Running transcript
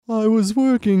I was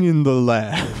working in the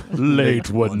lab Late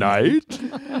one night.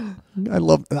 I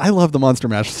love the Monster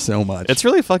Mash so much. It's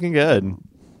really fucking good.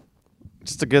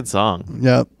 Just a good song.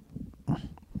 Yep.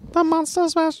 The Monster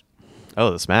Smash.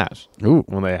 Oh, the Smash. Ooh,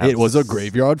 When they have it was a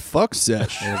graveyard fuck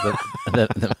sesh.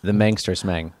 the Mangster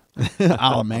Smang.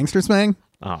 Oh, Mangster Smang.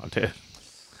 Oh, dude.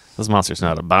 This monster's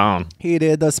not a bone. He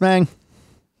did the Smang.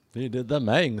 He did the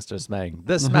Mangster Smang.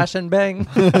 The Smash and Bang.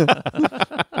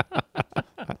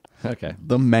 Okay.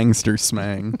 The Mangster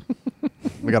Smang.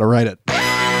 We gotta write it.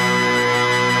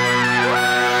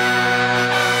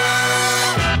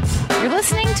 You're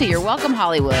listening to Your Welcome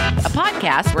Hollywood, a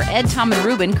podcast where Ed, Tom, and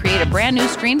Ruben create a brand new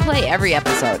screenplay every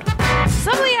episode.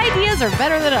 Some of the ideas are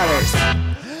better than others.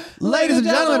 Ladies and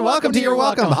gentlemen, welcome to Your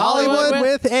Welcome Hollywood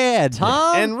with Ed.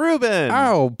 Tom And Ruben.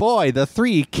 Oh boy, the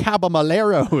three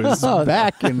Caballeleros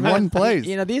back in one place.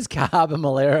 You know, these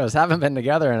Caballeleros haven't been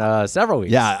together in several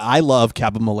weeks. Yeah, I love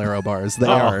Caballero bars. They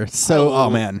are so, oh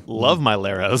man. Love my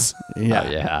Laros. Yeah.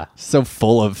 Yeah. So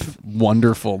full of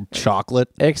wonderful chocolate.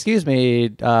 Excuse me,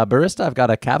 barista, I've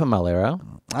got a Caballero.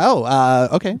 Oh,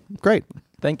 okay, great.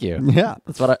 Thank you. Yeah.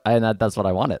 That's what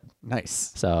I wanted.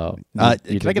 Nice. So Can I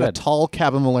did get a good. tall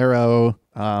Caballero,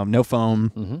 no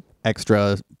foam,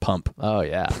 extra pump? Oh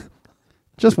yeah.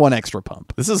 Just one extra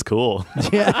pump. This is cool.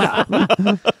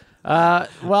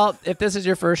 Well, if this is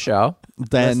your first show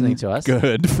Then listening to us,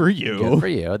 good for you. good for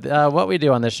you. What we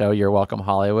do on this show, Your Welcome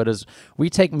Hollywood, is we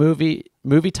take movie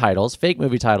titles, fake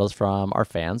movie titles from our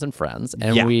fans and friends,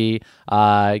 and Yeah. we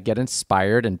get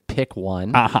inspired and pick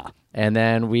one, and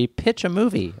then we pitch a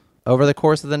movie over the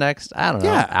course of the next, I don't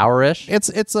know, Yeah. hour-ish.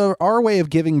 It's our way of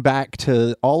giving back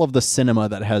to all of the cinema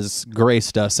that has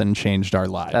graced us and changed our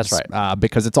lives. That's right.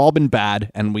 Because it's all been bad,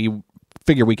 and we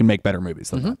figure we can make better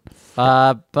movies than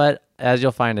that. But as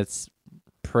you'll find, it's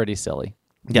pretty silly.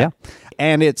 Yeah.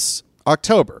 And it's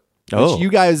October, Oh. which you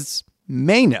guys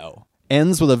may know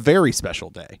ends with a very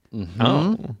special day.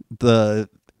 Oh. The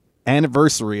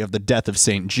anniversary of the death of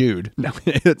St. Jude. No,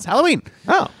 it's Halloween.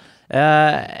 Oh.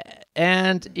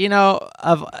 And you know,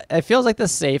 it feels like the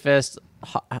safest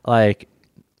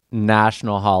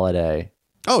national holiday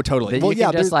Oh, totally. that Well, you yeah,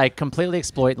 can just there's- like completely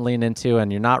exploit and lean into,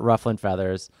 and you're not ruffling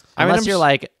feathers. I mean, Unless I'm you're s-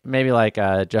 like maybe like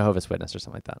a Jehovah's Witness or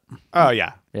something like that. Oh,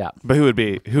 yeah. Yeah. But who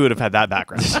would have had that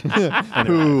background?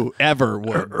 whoever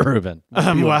would. Ruben. be one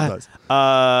of What? those.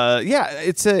 Yeah,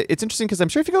 it's interesting because I'm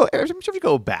sure if you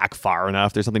go back far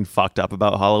enough, there's something fucked up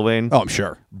about Halloween. Oh, I'm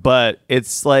sure. But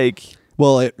it's like,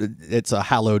 Well, it's a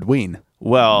hallowed ween.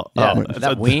 well, Yeah, it's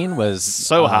that a- ween was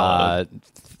So hallowed.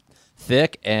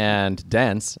 thick and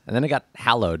dense, and then it got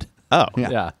hallowed. Oh,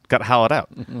 Yeah. got hollowed out.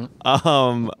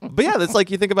 But yeah, that's like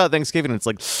you think about Thanksgiving, and it's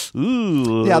like,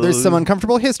 ooh, Yeah, there's some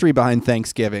uncomfortable history behind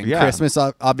Thanksgiving. Yeah. Christmas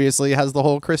obviously has the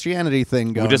whole Christianity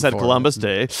thing going. We just had for it. Columbus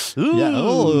Day. Ooh. Yeah.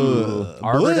 Oh.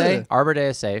 Arbor Day. Bleh. Arbor Day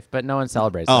is safe, but no one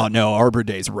celebrates Oh it. no, Arbor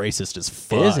Day's racist as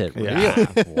fuck. Is it? Yeah.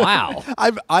 Really? Wow.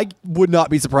 I would not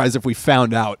be surprised if we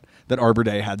found out that Arbor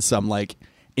Day had some like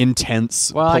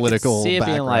intense Well, political I could see it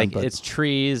being background, like but- it's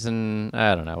trees and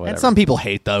I don't know, whatever. and some people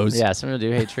hate those. yeah, some people do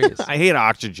hate trees. I hate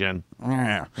oxygen.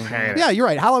 Yeah, you're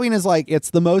right. Halloween is like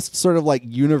it's the most sort of like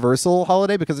universal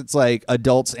holiday because it's like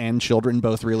adults and children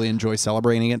both really enjoy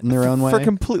celebrating it in their own way. For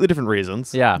completely different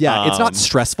reasons. Yeah. Yeah, it's not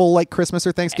stressful like Christmas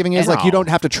or Thanksgiving is. and- Like you don't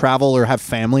have to travel or have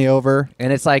family over.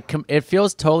 And it's like it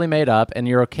feels totally made up, and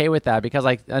you're okay with that because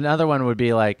like another one would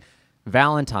be like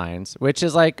Valentine's, which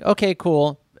is like okay,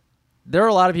 cool. There are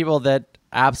a lot of people that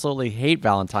absolutely hate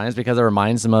Valentine's because it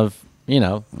reminds them of Yeah.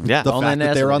 The fact that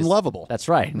loneliness. they're and unlovable. That's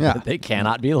right. Yeah. They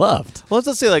cannot be loved. Well,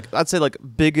 let's say I'd say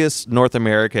biggest North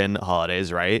American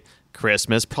holidays, right?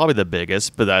 Christmas, probably the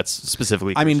biggest, but that's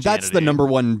specifically. I mean, that's the Christianity. number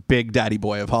one big daddy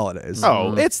boy of holidays.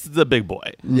 Oh, it's the big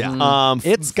boy. Yeah. Um,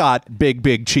 It's got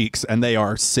big cheeks and they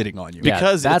are sitting on you. Yeah.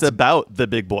 because that's- it's about the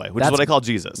big boy, which is that's what I call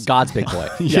Jesus. God's big boy.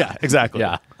 Yeah. exactly.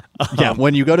 Yeah. Yeah,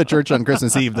 when you go to church on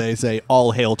Christmas Eve, they say,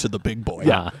 all hail to the big boy.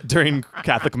 Yeah. During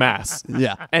Catholic Mass.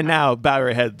 Yeah. And now bow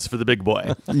your heads for the big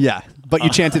boy. Yeah. But you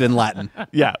chant it in Latin.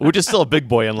 Yeah, which is still a big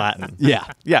boy in Latin. Yeah.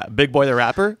 Yeah, Big Boy the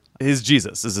Rapper.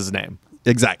 Jesus is his name.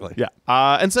 Exactly. Yeah.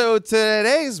 And so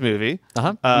today's movie.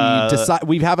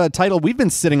 We have a title we've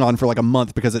been sitting on for like a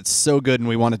month because it's so good and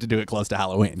we wanted to do it close to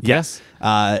Halloween. Yes.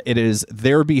 It is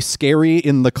There Be Scary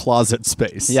in the Closet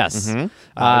Space. Yes.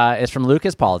 It's from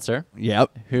Lucas Pulitzer,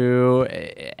 Yep. who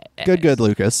Good,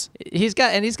 Lucas. he's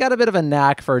got a bit of a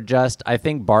knack for just I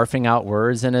think barfing out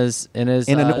words in his In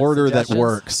an order that suggestions.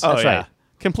 works. Oh, That's yeah. right.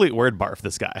 Complete word barf,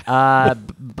 this guy.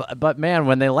 But man,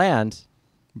 when they land,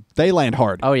 They land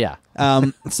hard. Oh yeah.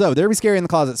 So Derby Scary in the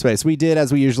Closet Space. We did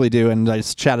as we usually do, and I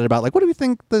just chatted about like what do we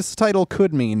think this title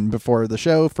could mean before the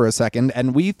show for a second,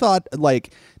 and we thought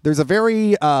like there's a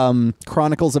very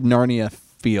Chronicles of Narnia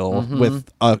feel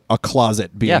with a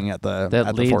closet being at the that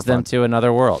at the leads them forefront. to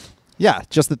another world. Yeah,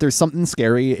 just that there's something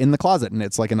scary in the closet, and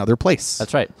it's like another place.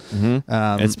 That's right.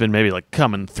 It's been maybe like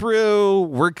coming through.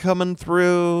 We're coming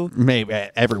through. Maybe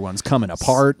everyone's coming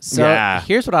apart. So Yeah.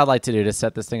 here's what I'd like to do to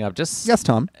set this thing up. Just Yes,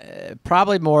 Tom.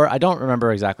 probably more. I don't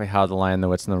remember exactly how The Lion, the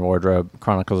Witch, and the Wardrobe,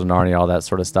 Chronicles of Narnia, all that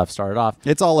sort of stuff started off.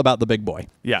 It's all about the big boy.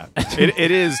 Yeah,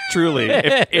 it is truly.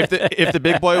 If the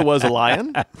big boy was a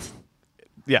lion,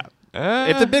 yeah.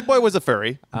 If the big boy was a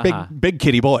furry, Big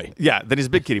kitty boy. yeah, then he's a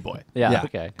big kitty boy Yeah. Yeah.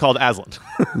 Okay. called Aslan.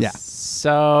 Yeah.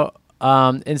 So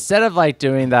instead of like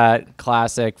doing that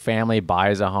classic family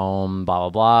buys a home, blah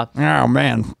blah blah. Oh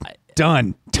man,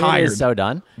 done. It Tired. is so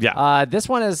done. Yeah. This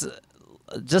one is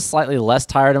just slightly less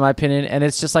tired in my opinion, and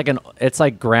it's just like it's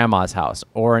like grandma's house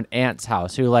or an aunt's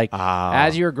house who like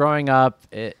as you're growing up,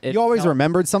 it You always felt-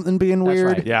 remembered something being That's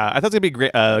weird. right. Yeah, I thought it was gonna be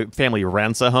great. Family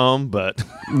rents a home, but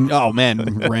Oh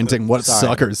man, renting. What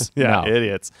suckers. yeah, No.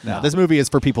 idiots. No, this movie is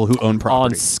for people who own on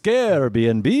property.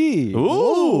 Airbnb.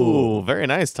 Ooh, very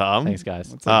nice, Tom. Thanks,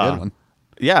 guys. It's a good one.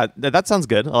 Yeah, that sounds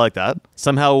good. I like that.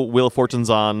 Somehow Wheel of Fortune's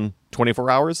on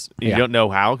 24 hours. You Yeah. don't know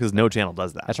how because no channel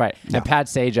does that. That's right. And Pat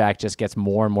Sajak just gets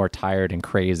more and more tired and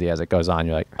crazy as it goes on.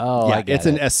 You're like, oh, I Yeah, get it's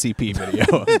it. an SCP video.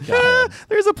 Got it.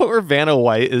 There's a point where Vanna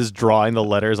White is drawing the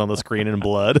letters on the screen in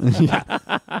blood.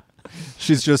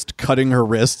 She's just cutting her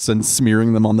wrists and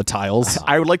smearing them on the tiles.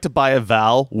 I would like to buy a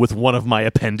Val with one of my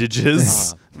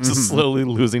appendages, just slowly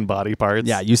losing body parts.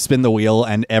 Yeah, you spin the wheel,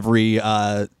 and every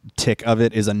tick of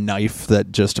it is a knife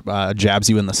that just jabs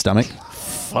you in the stomach.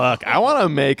 Fuck. I want to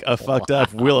make a fucked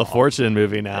up Wheel of Fortune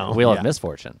movie now. Wheel Yeah. of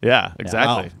Misfortune. Yeah,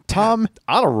 exactly. Oh, Tom,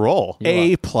 On a roll.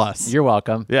 A plus. You're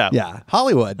welcome. Yeah. Yeah,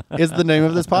 Hollywood is the name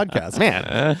of this podcast.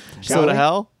 Man. Shall Go to we?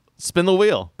 hell. Spin the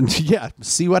wheel. Yeah,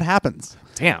 see what happens.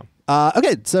 Damn.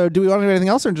 Okay, so do we want to do anything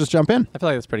else or just jump in? I feel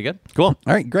like that's pretty good. Cool.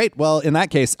 All right, great. Well, in that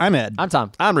case, I'm Ed. I'm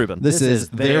Tom. I'm Ruben. This is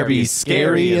There Be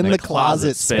Scary in the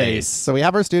Closet Space. So we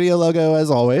have our studio logo as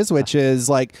always, which is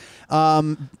like,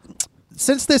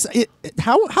 since this,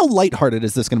 how lighthearted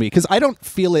is this going to be? Because I don't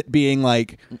feel it being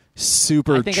like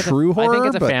super I think true horror. I think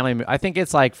it's a but- family movie. I think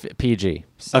it's like PG.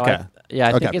 So Okay.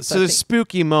 I think Okay. it's So there's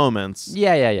spooky moments.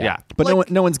 yeah. Yeah. But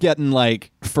no one's getting like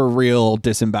for real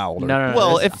disemboweled. or- No.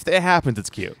 Well, there's- if it happens, it's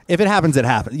cute. If it happens, it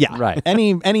happens. Yeah. Right.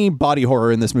 Any body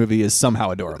horror in this movie is somehow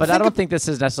adorable. but I don't think this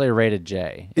is necessarily rated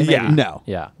J. It may Yeah. be- No.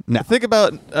 Yeah. No. Think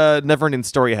about Neverending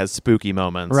Story has spooky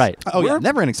moments. Right. Oh yeah. We're-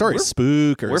 Never-ending story.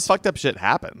 Spookers. Where fucked up shit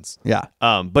happens. Yeah.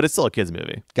 But it's still a kids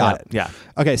movie. Got it. Yeah.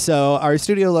 Okay, so our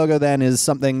studio logo then is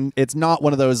something. It's not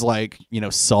one of those like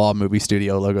Saw movie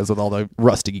studio logos with all the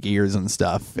rusty gears and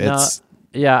stuff. It's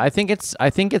Yeah, I think it's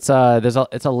it's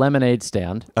a lemonade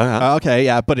stand. okay,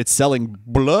 yeah, but it's selling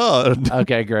blood.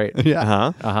 Okay, great.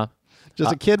 Yeah, Uh-huh.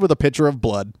 just a kid with a pitcher of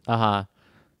blood. And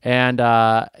and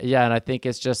I think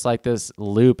it's just like this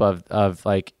loop of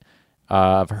like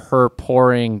of her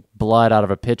pouring blood out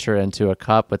of a pitcher into a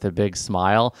cup with a big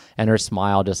smile, and her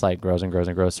smile just like grows and grows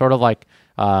and grows, sort of like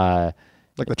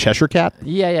Like the Cheshire Cat,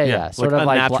 yeah, sort like of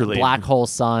like unnaturally. black hole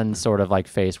sun, sort of like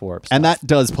face warps. and that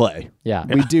does play. Yeah.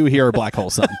 we do hear Black Hole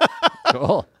Sun.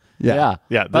 cool. Yeah.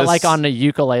 Yeah, but this- like on the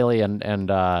ukulele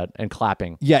and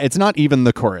clapping. Yeah, it's not even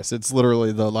the chorus. It's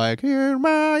literally the like, hear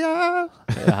my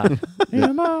Yeah.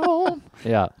 hear my home.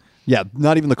 Yeah. Yeah,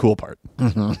 not even the cool part.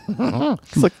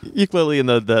 It's like ukulele and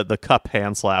the cup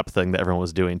hand slap thing that everyone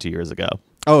was doing 2 years ago.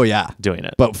 Oh yeah, Doing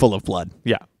it. but full of blood.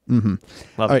 yeah.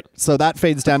 Mm-hmm. All right, so that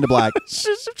fades down to black.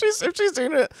 If she's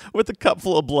doing it with a cup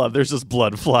full of blood, there's just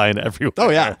blood flying everywhere. Oh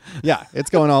yeah, yeah, it's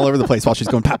going all over the place while she's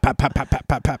going pap pap pap pap pap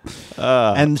pap pap.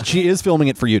 And she is filming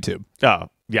it for YouTube, Oh,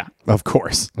 yeah. of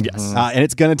course. Yes. And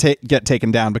it's gonna get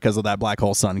taken down because of that Black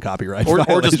Hole Sun copyright. Or just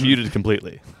violation. muted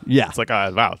completely. Yeah, It's like,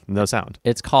 wow, no sound.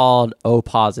 It's called O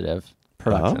Positive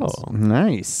Productions. Oh.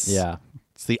 nice. Yeah.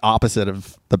 it's the opposite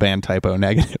of the band Typo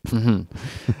Negative.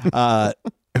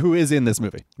 Who is in this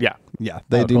movie? Yeah. Yeah,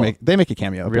 they Oh, do cool. make a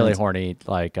cameo. Really appearance. horny,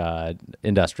 like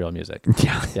industrial music.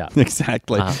 Yeah, Yeah.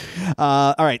 exactly.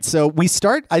 All right, so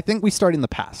I think we start in the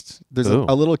past. There's a Ooh.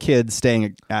 little kid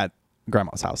staying at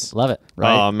grandma's house. Love it.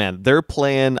 Right? Oh, man. They're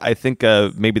playing, I think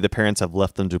maybe the parents have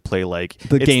left them to play like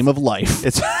The game of life.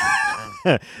 It's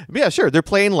yeah, sure. They're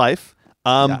playing life.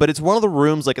 But it's one of the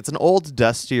rooms, like it's an old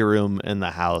dusty room in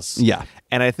the house. Yeah.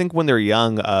 And I think when they're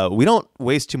young, we don't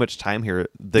waste too much time here.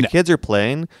 The kids are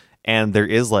playing and there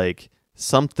is like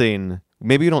something,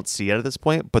 maybe you don't see it at this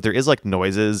point, but there is like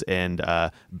noises and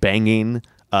banging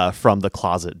from the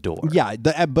closet door. Yeah,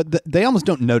 they almost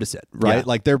don't notice it, right? Yeah.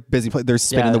 Like they're busy. They're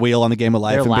spinning Yeah. the wheel on the game of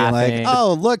life They're and being laughing. like,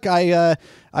 "Oh, look, I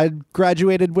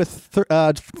graduated with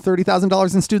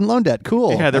 $30,000 in student loan debt.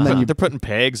 Cool." Yeah, and then they're putting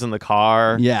pegs in the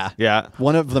car. yeah, Yeah.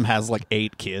 One of them has like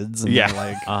 8 kids, and Yeah.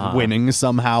 they're like winning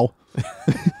somehow.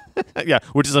 Yeah,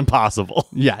 which is impossible.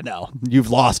 Yeah, no, you've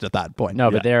lost at that point.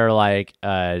 No, but Yeah. they're like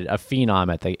a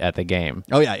phenom at the game.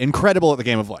 Oh yeah, incredible at the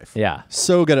game of life. Yeah.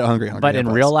 So good at Hungry Hungry. But in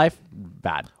Hippos. real life,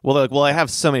 bad. Well, they're like, well, I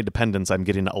have so many dependents, I'm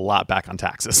getting a lot back on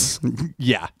taxes.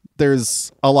 yeah,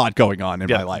 there's a lot going on in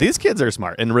Yeah, my life. these kids are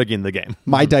smart in rigging the game.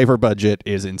 My diaper budget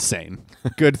is insane.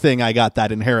 Good thing I got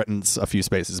that inheritance a few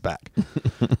spaces back.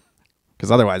 Because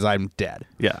otherwise, I'm dead.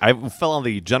 Yeah, I fell on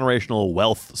the generational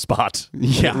wealth spot.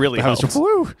 Yeah, it really that was helped.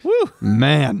 just- woo.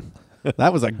 Man,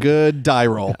 that was a good die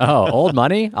roll. Oh, old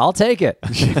money? I'll take it.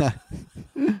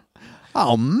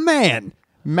 Oh man,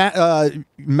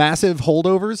 massive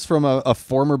holdovers from a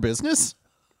former business.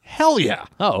 Hell yeah.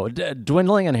 Oh,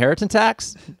 dwindling inheritance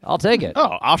tax? I'll take it. Oh,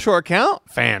 offshore account?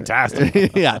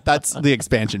 Fantastic. Yeah, that's the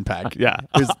expansion pack. Yeah.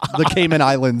 There's the Cayman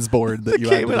Islands board that you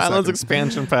had Cayman to Islands decide.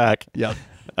 expansion pack. Yep.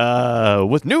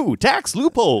 With new tax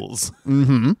loopholes.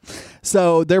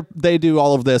 So they do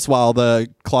all of this while the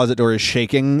closet door is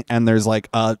shaking, and there's like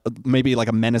maybe like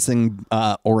a menacing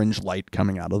orange light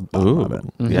coming out of the bottom of it.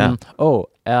 Yeah. Oh,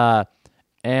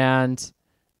 and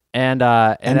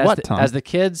as what, Tom? as the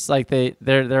kids, like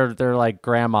they're like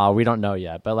grandma, we don't know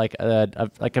yet, but like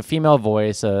a female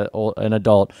voice, an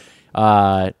adult,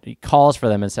 calls for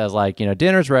them and says like,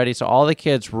 dinner's ready. So all the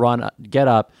kids get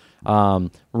up,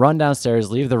 run downstairs,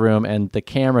 leave the room, and the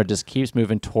camera just keeps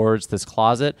moving towards this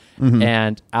closet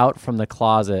and out from the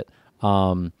closet.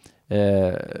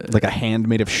 Like a hand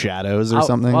made of shadows or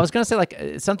something. Well, I was gonna say like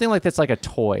something like that's like a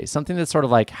toy, something that's sort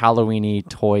of like Halloween-y,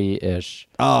 toy-ish.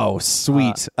 Oh,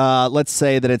 sweet. Let's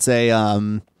say that it's a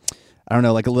I don't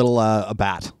know, like a little a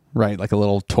bat, right? Like a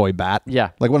little toy bat. Yeah.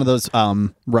 Like one of those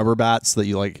rubber bats that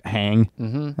you like hang,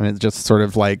 and it's just sort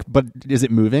of like. But is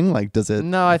it moving? Like, does it?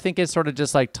 No, I think it sort of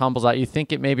just like tumbles out. You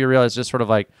think it may be real. It's just sort of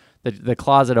like the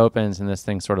closet opens and this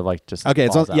thing sort of like just Okay,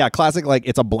 falls out. classic. Like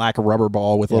it's a black rubber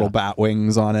ball with little Yeah. bat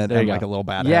wings on it There and you like go. a little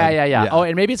bat. Yeah, head. yeah. Oh,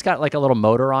 and maybe it's got like a little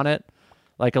motor on it,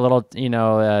 like a little,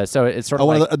 so it's sort of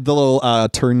one like, of the little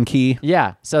turnkey.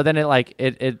 yeah. So then it like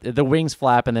it the wings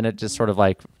flap and then it just sort of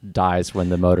like dies when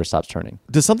the motor stops turning.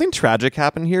 Does something tragic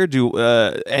happen here?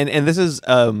 And this is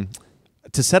to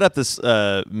set up this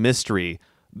mystery.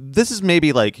 This is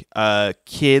maybe like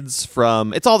kids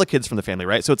from. It's all the kids from the family,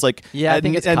 right? So it's like Yeah, I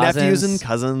think it's nephews cousins. and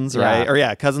cousins, Yeah. right?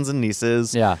 Or cousins and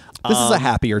nieces. Yeah. This is a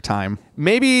happier time.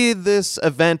 Maybe this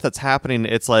event that's happening,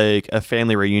 it's like a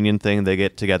family reunion thing. They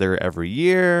get together every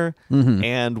year,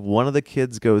 and one of the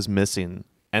kids goes missing.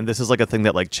 And this is like a thing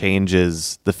that like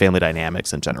changes the family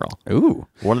dynamics in general. Ooh.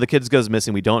 One of the kids goes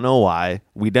missing. We don't know why.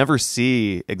 We never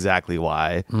see exactly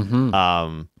why.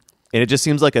 And it just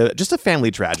seems like just a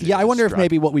family tragedy. Yeah, I wonder if struck.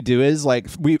 maybe what we do is like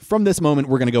from this moment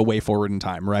we're going to go way forward in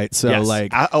time, right? So Yes.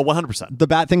 like 100%. the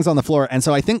bat thing's on the floor, and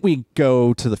so I think we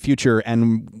go to the future,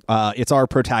 and it's our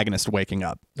protagonist waking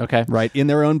up, Okay. right, in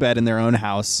their own bed in their own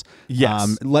house.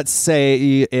 Yes. Let's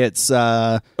say it's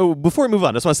Oh, before we move on,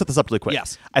 I just want to set this up really quick.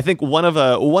 Yes. I think one of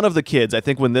the kids, I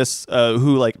think when this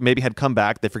who like maybe had come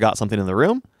back, they forgot something in the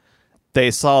room.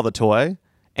 They saw the toy,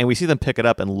 and we see them pick it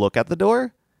up and look at the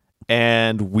door.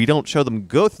 And we don't show them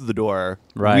go through the door.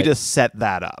 We Right. just set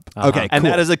that up. Okay, And cool.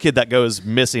 that is a kid that goes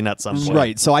missing at some point.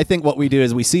 right. So I think what we do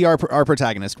is we see our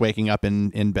protagonist waking up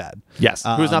in bed. Yes.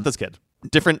 Who's not this kid?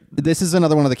 Different. This is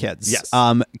another one of the kids. Yes.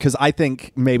 Because I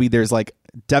think maybe there's like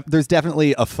there's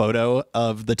definitely a photo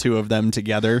of the two of them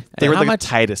together. They were How the much-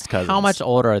 tightest cousins. How much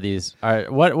older are these?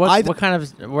 What kind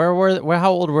of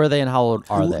how old were they and how old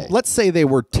are they? Let's say they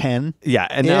were 10. Yeah,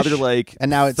 and now Ish. they're like And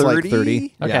now it's like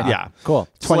 30. Okay. Yeah. Cool.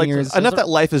 20 like, years. Enough that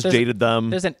life has There's- jaded them.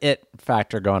 There's an it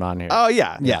factor going on here. Oh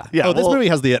yeah. Yeah. Yeah. Oh, this well, movie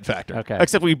has the it factor. Okay.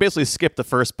 Except we basically skip the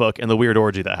first book and the weird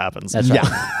orgy that happens. That's right.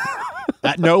 Yeah.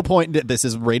 At no point, this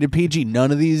is rated PG.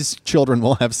 None of these children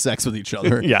will have sex with each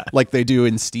other. Yeah. Like they do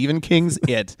in Stephen King's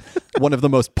It, one of the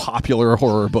most popular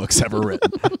horror books ever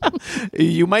written.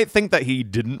 You might think that he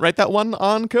didn't write that one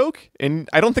on coke, and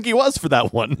I don't think he was for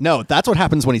that one. No, that's what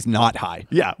happens when he's not high.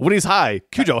 Yeah, when he's high,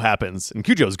 Cujo happens, and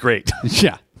Cujo's great.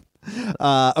 Yeah.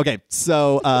 Okay,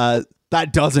 so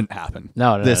that doesn't happen.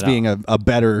 No, This no. being a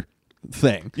better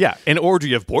thing. Yeah, an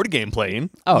orgy of board game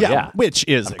playing. Oh yeah. Which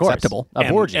is Of course. acceptable. A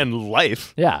and, orgy. and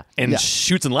life. Yeah. And Yeah.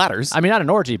 shoots and ladders. I mean, not an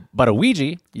orgy, but a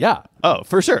Ouija. Yeah. Oh,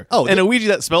 for sure. Oh, and a Ouija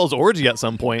that spells orgy at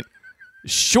some point.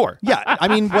 Sure. Yeah, I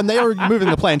mean, when they were moving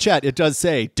the planchette, it does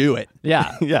say, do it.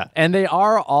 Yeah. Yeah. And they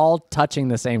are all touching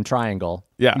the same triangle.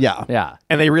 Yeah. Yeah. Yeah.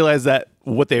 And they realize that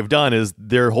what they've done is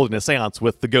they're holding a seance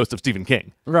with the ghost of Stephen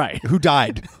King. Right. Who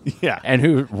died? Yeah. And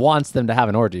who wants them to have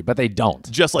an orgy, but they don't.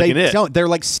 Just like They in It. don't. They're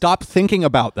like, stop thinking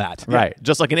about that. Right.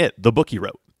 Just like in It, the book he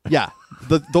wrote. Yeah.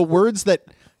 The words that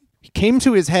came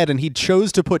to his head and he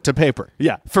chose to put to paper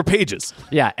Yeah. For pages.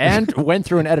 Yeah. And went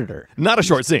through an editor Not a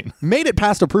short scene. made it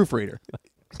past a proofreader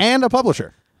and a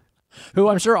publisher. who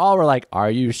I'm sure all were like, are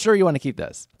you sure you want to keep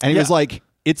this? And he was like,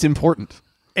 it's important.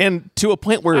 And to a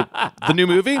point where the new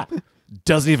movie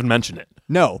doesn't even mention it.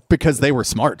 No, because they were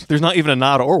smart. There's not even a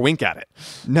nod or wink at it.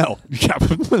 No. Yeah,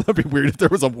 that'd be weird if there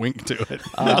was a wink to it.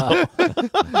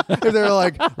 If they're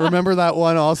like, remember that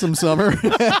one awesome summer?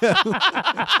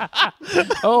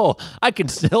 Oh,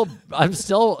 I'm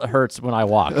still hurts when I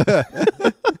walk.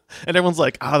 And everyone's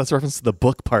like, that's a reference to the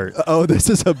book part. Oh, this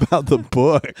is about the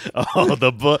book. Oh,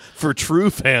 the book for true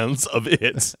fans of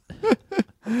It.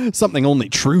 Something only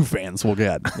true fans will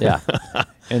get. Yeah.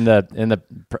 In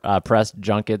the press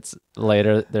junkets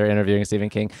later, they're interviewing Stephen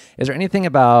King. Is there anything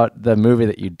about the movie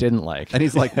that you didn't like? And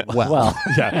he's like, well.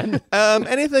 Yeah.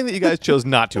 Anything that you guys chose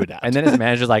not to adapt. And then his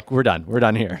manager's like, we're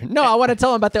done here. No, I want to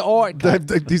tell him about the org.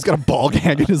 He's got a ball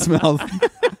gag in his mouth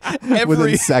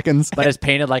within seconds. But it's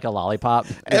painted like a lollipop.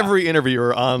 Every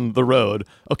interviewer on the road.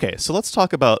 Okay, so let's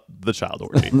talk about the child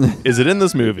orgy. Is it in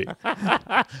this movie?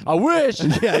 I wish.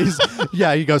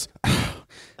 Yeah, he goes,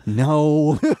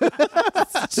 no.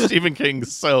 Stephen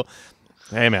King's so.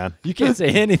 Hey man, You can't say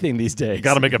anything these days.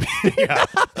 gotta make a. Yeah.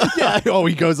 Yeah. Oh,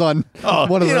 he goes on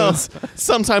one of You those. know,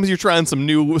 sometimes you're trying some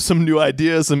new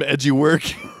ideas, some edgy work.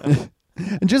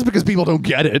 And just because people don't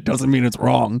get it doesn't mean it's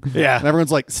wrong. Yeah. And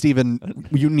everyone's like, Steven,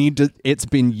 you need to, it's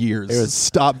been years.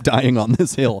 Stop dying on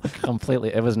this hill.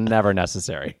 Completely. It was never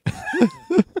necessary.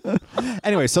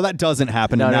 Anyway, so that doesn't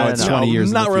happen. No, and now no, it's no. 20 years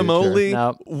in Not the future. remotely.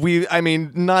 No. I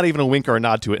mean, not even a wink or a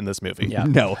nod to it in this movie. Yeah.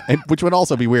 No, which would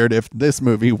also be weird if this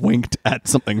movie winked at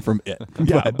something from it.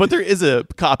 Yeah, but there is a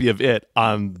copy of It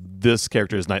on this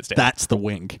character's nightstand. That's the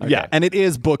wink. Yeah. And it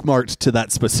is bookmarked to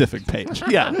that specific page.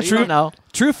 yeah, You don't know.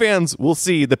 True fans will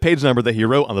see the page number that he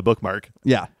wrote on the bookmark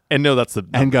Yeah. and know that's the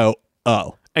And go,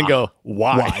 oh. and go,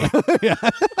 why?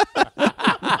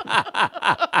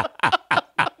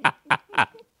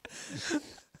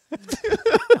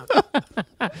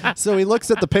 So he looks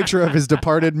at the picture of his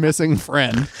departed missing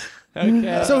friend.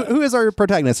 Okay. So who is our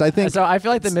protagonist? I think. So I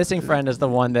feel like the missing friend is the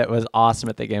one that was awesome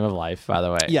at the Game of Life, by the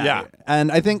way. Yeah. Yeah.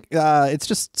 And I think it's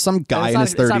just some guy It's in not-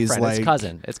 his it's not 30s. friend, Like, it's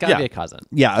cousin. It's got to Yeah. be a cousin.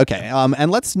 yeah. Okay. And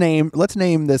let's name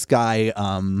this guy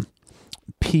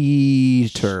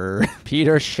Peter.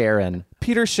 Peter Sharon.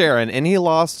 Peter Sharon, and he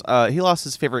lost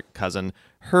his favorite cousin.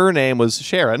 Her name was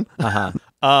Sharon.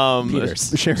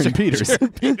 Peters. Sharon Peters.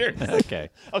 Peters. Okay.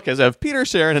 Okay, so I have Peter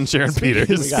Sharon and Sharon Peters.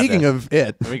 got Speaking of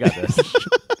it, We got this.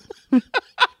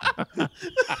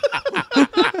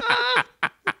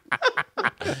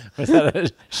 Was that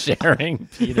a sharing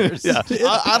Peters? Yeah.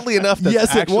 Oddly enough, that's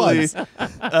Yes, it actually, was.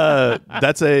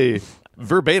 That's a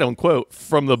verbatim quote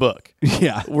from the book.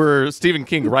 Yeah. Where Stephen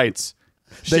King writes,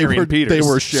 Sharon Peters. They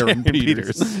were Sharon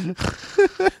Peters.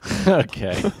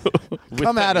 Okay.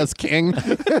 Come at us, King.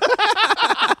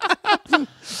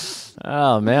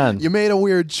 Oh, man. You made a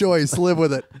weird choice. Live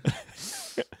with it.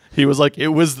 He was like, it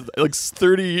was like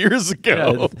 30 years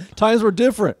ago. Yeah, times were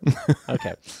different.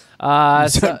 Okay.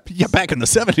 So Yeah, back in the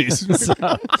 70s.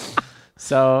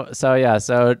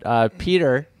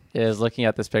 Peter is looking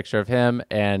at this picture of him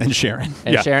and Sharon.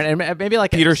 and Yeah. Sharon, and maybe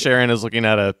like Peter Sharon is looking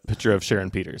at a picture of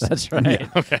Sharon Peters. That's right.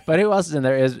 Okay. But who else is in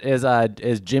there?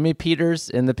 Is Jimmy Peters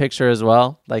in the picture as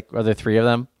well? Like, are there three of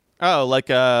them? Oh, like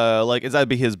is that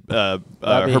be his That'd be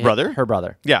her brother? Her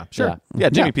brother. Yeah, sure. Yeah. Yeah,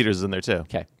 Jimmy Yeah. Peters is in there too.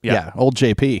 Okay. Yeah. Old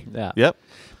JP. Yeah. Yep.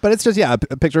 But it's just, a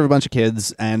picture of a bunch of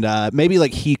kids. And maybe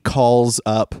like he calls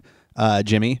up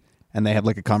Jimmy and they have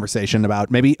like a conversation about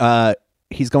maybe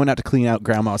he's going out to clean out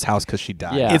grandma's house because she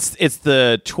died. Yeah. It's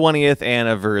the 20th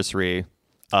anniversary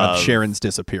Of Sharon's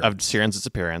disappearance. of Sharon's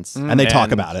disappearance, And they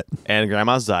talk about it. And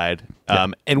grandma's died.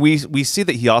 And we see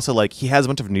that he also he has a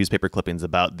bunch of newspaper clippings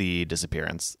about the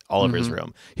disappearance all over his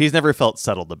room. He's never felt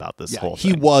settled about this whole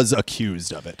he thing. was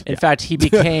accused of it. In fact, he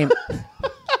became.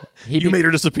 You made her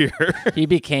disappear. He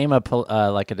became a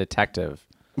detective.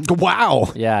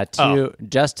 Wow. Yeah.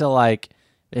 Just to like.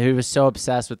 He was so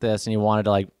obsessed with this, and he wanted to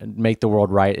like make the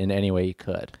world right in any way he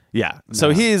could. Yeah. So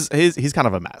he's kind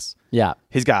of a mess. Yeah.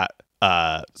 He's got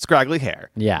scraggly hair,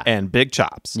 Yeah. and big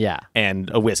chops, Yeah. and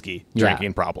a whiskey Yeah.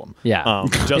 drinking problem, Yeah.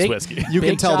 just Big- whiskey, You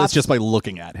can Big tell this chops. just by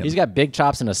looking at him. He's got big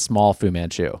chops and a small Fu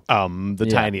Manchu. the Yeah.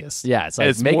 tiniest, Yeah, it's like,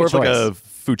 it's make a more of like choice. a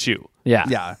fuchu, Yeah.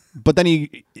 yeah, but then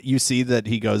you see that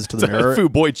he goes to the mirror. fu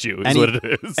boy chew is and what he,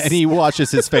 it is, and he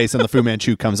washes his face, and the Fu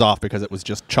Manchu comes off because it was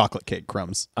just chocolate cake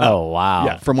crumbs Oh,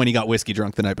 wow. from when he got whiskey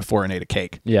drunk the night before and ate a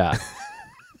cake. Yeah.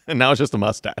 and now it's just a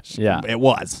mustache. Yeah. It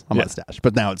was a Yeah. mustache,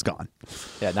 but now it's gone.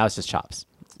 Yeah. Now it's just chops.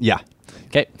 Yeah,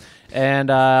 Okay. And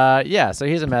so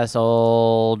he's a mess.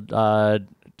 Old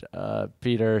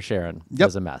Peter Sharon Yep.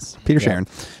 was a mess. Peter Yeah.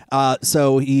 Sharon.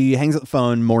 So he hangs up the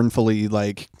phone, mournfully,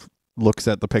 like looks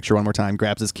at the picture one more time,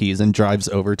 grabs his keys, and drives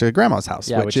over to Grandma's house,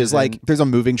 Yeah, which which is is like in- there's a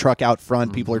moving truck out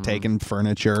front. People are taking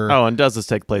furniture. Oh, and does this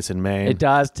take place in Maine? It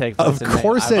does take place Of in Maine.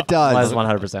 course I it does. was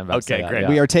 100% about to say Okay, that, great. yeah.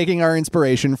 We are taking our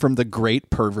inspiration from the great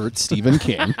pervert Stephen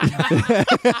King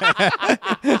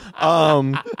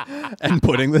and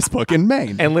putting this book in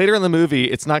Maine. And later in the movie,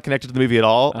 it's not connected to the movie at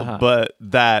all, but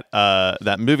that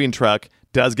moving truck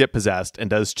does get possessed and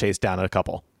does chase down a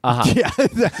couple. Yeah,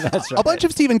 a bunch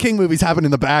of Stephen King movies happen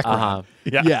in the background.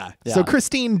 Yeah. Yeah. So Yeah.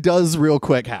 Christine does real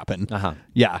quick happen.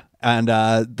 Yeah, and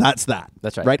that's that.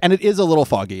 That's right. Right, and it is a little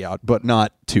foggy out, but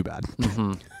not too bad.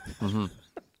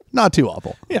 Not too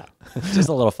awful. Yeah. Just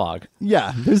a little fog.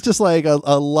 Yeah, there's just like a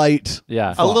light.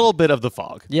 Yeah. A little bit of the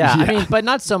fog. Yeah, I mean, but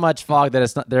not so much fog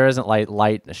that there isn't like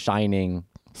light shining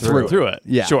Through it.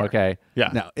 Yeah. Sure. Okay. Yeah.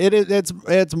 No,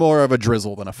 it's more of a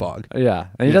drizzle than a fog Yeah,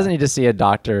 and he doesn't need to see a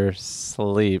doctor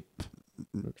sleep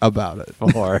about it.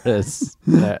 for his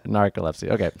narcolepsy.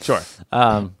 Okay. Sure.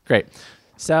 Great.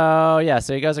 So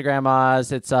so he goes to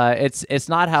Grandma's. It's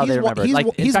not how they remember. He's, like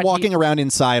in he's fact, walking around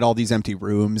inside all these empty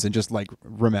rooms and just like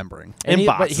remembering. And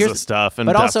but boxes here's- of stuff and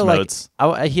but death also notes.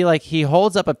 he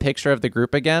holds up a picture of the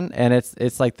group again, and it's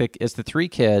the three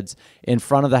kids in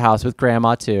front of the house with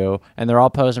Grandma too, and they're all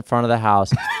posed in front of the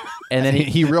house, and then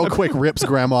He real quick rips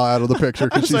Grandma out of the picture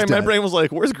because she's Sorry, my dead. brain was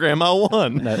like, "Where's Grandma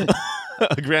 1?"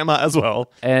 Grandma as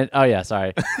well. and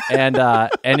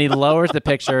and he lowers the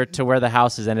picture to where the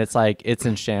house is, and it's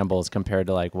in shambles compared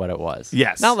to like what it was.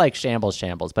 Yes. Not like shambles,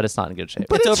 but it's not in good shape.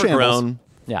 But It's it's overgrown. shambles.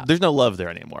 Yeah. There's no love there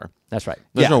anymore. That's right.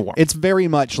 There's yeah, no warmth. it's very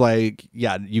much like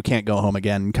you can't go home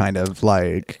again kind of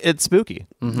like It's spooky.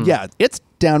 yeah, it's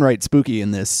downright spooky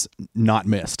in this not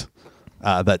mist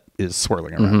that is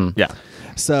swirling around. Yeah.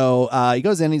 So he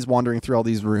goes in, he's wandering through all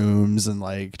these rooms and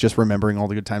like just remembering all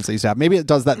the good times they used to have. Maybe it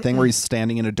does that thing where he's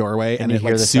standing in a doorway and you it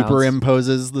hear like the sounds.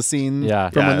 superimposes the scene Yeah.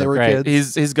 from when they were great.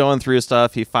 kids. He's going through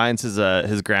stuff. He finds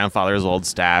his grandfather's old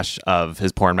stash of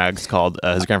his porn mags called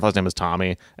his grandfather's name is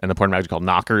Tommy, and the porn mags are called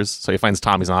Knockers. So he finds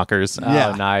Tommy's Knockers.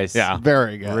 Yeah. Oh, nice. Yeah.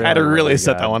 Very good. I had to Really, really really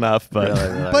set good. that one up, but Really,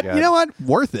 really But good. you know what?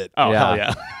 Worth it. oh Yeah. hell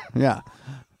yeah.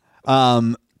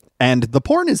 Yeah. And the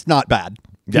porn is not bad.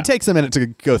 Yeah. It takes a minute to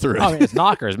go through it. I mean, it's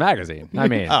Knockers magazine. I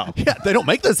mean, Oh, Yeah, they don't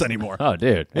make this anymore. oh,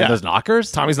 dude. Yeah. Those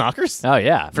Knockers? Tommy's Knockers. Oh,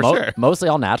 yeah. For sure. Mostly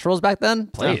all naturals back then?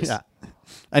 Please. Yeah.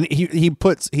 And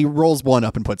he rolls one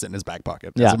up and puts it in his back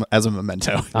pocket Yeah. as a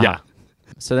memento. Yeah.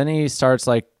 So then he starts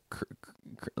like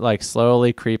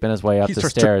slowly creeping his way up He the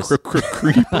starts stairs. to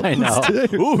creep. I know.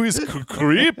 Ooh, he's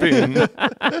creeping.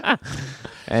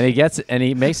 And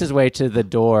he makes his way to the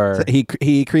door.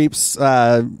 He creeps,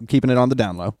 keeping it on the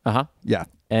down low. Uh-huh. Yeah.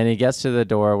 And he gets to the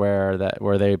door where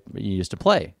they used to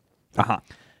play. Uh-huh.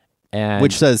 And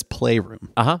Which says playroom.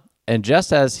 uh-huh. And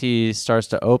just as he starts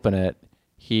to open it,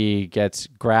 he gets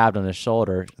grabbed on his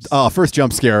shoulder. Oh, first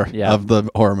jump scare Yeah. of the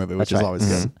horror movie, which That's is right. always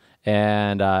good.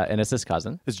 And it's his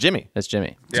cousin. It's Jimmy. It's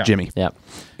Jimmy. It's Jimmy. Yep.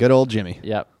 Good old Jimmy.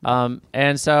 Yep.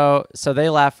 And so they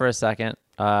laugh for a second.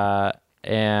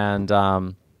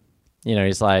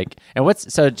 He's like, and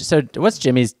what's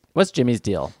Jimmy's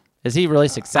deal? Is he really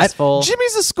successful?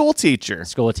 Jimmy's a school teacher.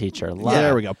 School teacher. Love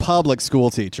There it. we go. Public school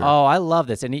teacher. Oh, I love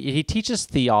this. And he teaches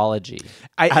theology.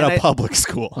 At a public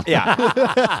school. Yeah.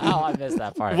 Oh, I missed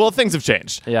that part. Well, things have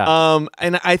changed. Yeah.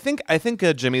 And I think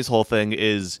Jimmy's whole thing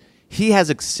is he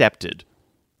has accepted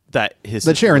that his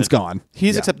That sister Sharon's went- gone.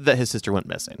 He's Yeah. accepted that his sister went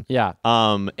missing. yeah.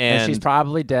 And she's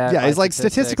probably dead. Yeah, by he's like,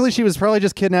 statistics. statistically, she was probably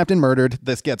just kidnapped and murdered.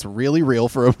 This gets really real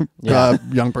for a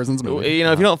young person's movie. you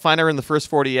know, if you don't find her in the first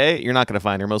 48, you're not going to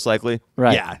find her most likely.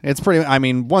 Right. Yeah, it's pretty. I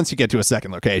mean, once you get to a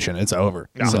second location, it's over.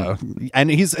 So, and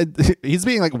he's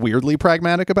being like weirdly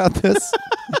pragmatic about this.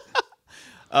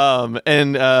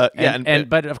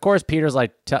 But of course, Peter's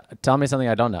like, tell me something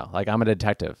I don't know. Like, I'm a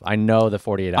detective. I know the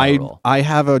 48-hour rule. I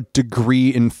have a degree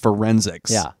in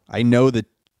forensics. Yeah. I know that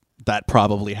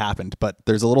probably happened, but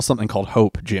there's a little something called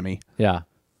hope, Jimmy. Yeah.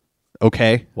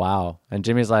 Okay. Wow. And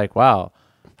Jimmy's like, wow,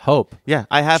 hope. Yeah,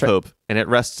 I have hope, and it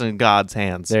rests in God's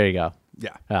hands. There you go.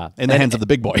 Yeah. In the hands of the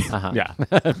big boy. Yeah.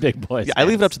 Big boys. Yeah, I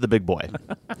leave it up to the big boy.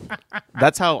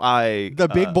 That's how I The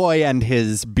big boy and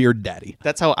his beard daddy.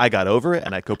 That's how I got over it,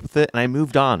 and I coped with it, and I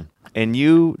moved on. And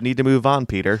you need to move on,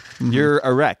 Peter. You're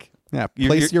a wreck. Yeah. You're-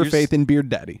 Place your you're faith in beard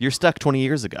daddy. You're stuck 20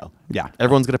 years ago. Yeah.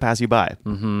 Everyone's going to pass you by.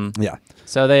 Yeah.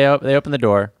 So they open the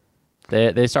door.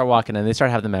 They start walking in. They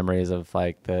start having the memories of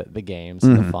like the games,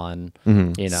 and the fun.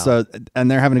 You know. So,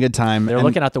 and they're having a good time. they're and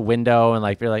looking out the window and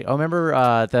like they're like, oh, remember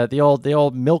the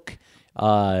old milk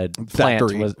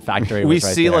Factory. factory. We was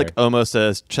right see there. like almost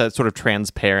a sort of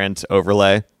transparent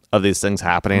overlay of these things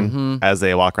happening as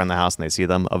they walk around the house and they see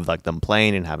them, of like them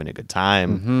playing and having a good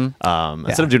time.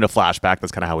 Instead of doing a flashback,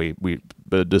 that's kind of how we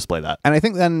display that. And I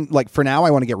think then, like, for now,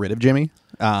 I want to get rid of Jimmy.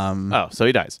 Oh, so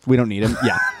he dies. We don't need him.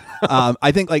 Yeah.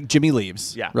 I think, like, Jimmy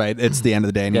leaves. Yeah. Right? It's the end of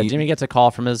the day. And yeah, he- Jimmy gets a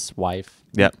call from his wife.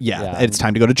 Yep. Yeah, Yeah. it's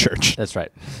time to go to church. That's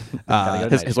right. Gotta go to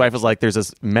His, night. his wife was like, "There's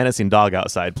this menacing dog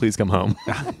outside. Please come home."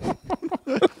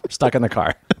 We're stuck in the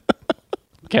car.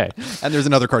 Okay. And there's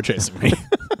another car chasing me.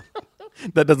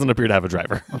 That doesn't appear to have a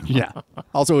driver. Yeah.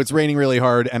 Also, it's raining really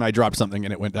hard, and I dropped something,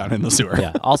 and it went down in the sewer.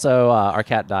 Yeah. Also, our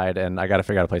cat died, and I got to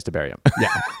figure out a place to bury him. Yeah.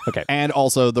 Okay. And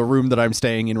also, the room that I'm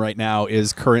staying in right now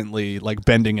is currently like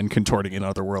bending and contorting in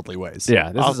otherworldly ways.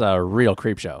 Yeah, this is a real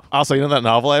creep show. Also, you know that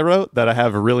novel I wrote that I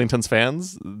have really intense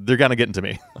fans? They're gonna get into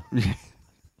me.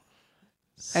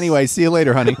 Anyway, see you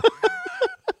later, honey.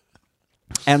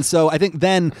 And so I think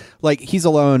then, like, he's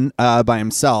alone by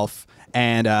himself,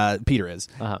 and Peter is.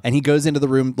 And he goes into the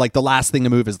room, like, the last thing to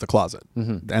move is the closet.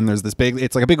 And there's this big,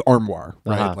 it's like a big armoire,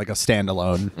 right? Like a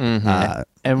standalone.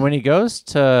 And when he goes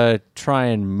to try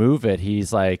and move it,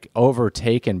 he's like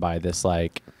overtaken by this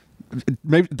like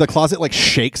Maybe the closet, like,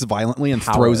 shakes violently and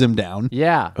throws him down.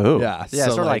 yeah. Oh. Yeah. Yeah, so,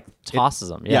 sort of like tosses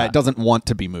him. Yeah, Yeah. it doesn't want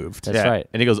to be moved. That's right.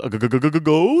 And he goes,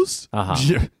 "Ghost."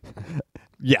 Uh-huh.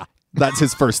 Yeah. That's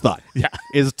his first thought. Yeah.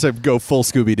 Is to go full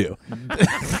Scooby-Doo.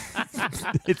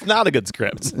 It's not a good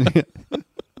script.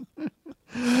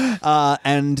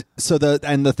 And so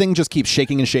the thing just keeps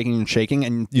shaking and shaking and shaking,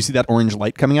 and you see that orange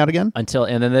light coming out again. Until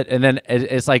and then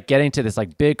it's like getting to this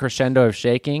like big crescendo of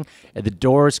shaking, and the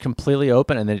door is completely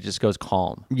open, and then it just goes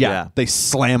calm. Yeah. They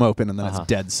slam open, and then it's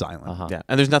dead silent. Yeah,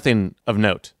 and there's nothing of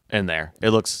note in there. It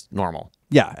looks normal.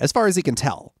 Yeah, as far as he can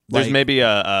tell. There's Like, maybe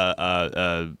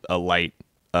a light,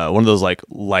 one of those like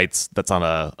lights that's on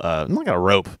not like a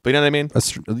rope, but you know what I mean?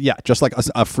 yeah, just like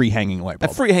a free hanging light A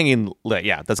bulb. free hanging lit,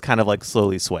 yeah, that's kind of like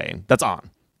slowly swaying. That's on.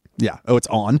 Yeah. Oh, it's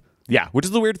on. Yeah, which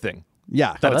is the weird thing.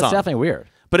 Yeah. That- That's it's on. definitely weird.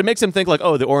 But it makes him think like,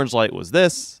 oh, the orange light was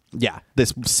this. Yeah.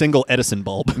 This single Edison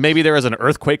bulb. Maybe there was an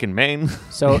earthquake in Maine.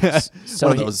 So so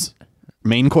One of he, those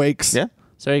main quakes. Yeah.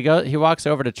 so he walks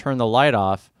over to turn the light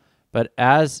off, but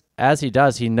as he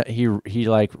does, he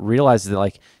like realizes that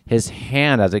like his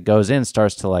hand as it goes in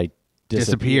starts to like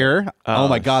disappear. Oh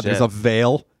my God! shit. There's a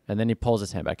veil, And then he pulls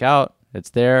his hand back out. It's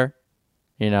there.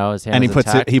 You know, his hand and he is puts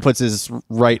attacked. he puts his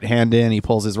right hand in. He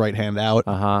pulls his right hand out.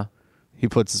 Uh-huh. He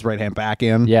puts his right hand back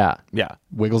in. Yeah. Yeah.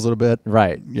 Wiggles it a bit.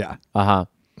 Right. Yeah. Uh-huh.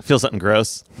 Feel something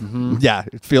gross. Yeah.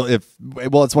 It's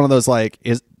one of those like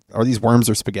are these worms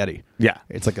or spaghetti? Yeah.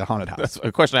 It's like a haunted house. That's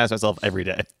a question I ask myself every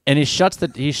day. And he shuts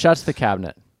the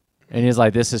cabinet. And he's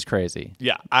like, this is crazy.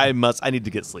 Yeah, I need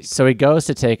to get sleep. So he goes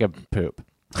to take a poop.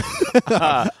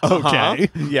 Okay.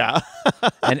 Yeah.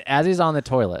 And as he's on the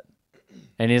toilet,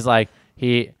 and he's like,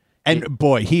 And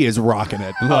boy, he is rocking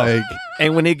it. Like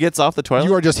And when he gets off the toilet,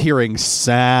 you are just hearing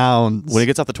sounds. when he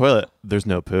gets off the toilet, there's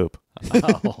no poop.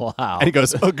 oh, wow. and he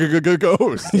goes,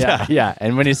 ghost. Yeah, yeah.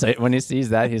 And when he sees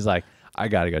that, he's like, I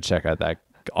got to go check out that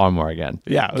armoire again.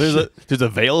 Yeah, there's a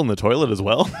veil in the toilet as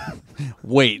well.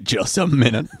 Wait just a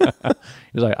minute.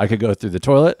 He's like, I could go through the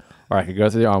toilet or I could go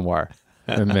through the armoire.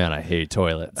 And man, I hate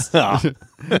toilets.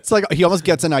 It's like he almost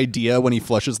gets an idea when he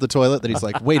flushes the toilet that he's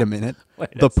like, wait a minute,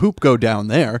 the poop go down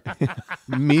there,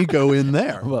 me go in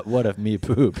there. What if me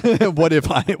poop? what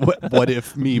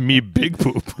if me big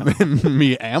poop.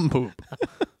 me am poop?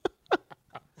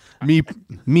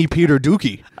 me Peter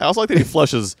Dookie. I also like that he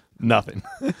flushes nothing.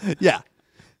 Yeah.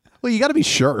 Well, you got to be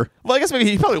sure. Well, I guess maybe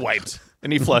he probably wiped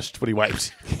and he flushed what he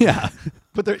wiped. Yeah.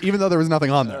 But even though there was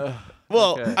nothing on there.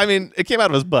 Well, I mean, it came out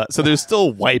of his butt, so there's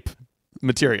still wipe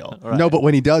material. No, but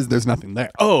when he does, there's nothing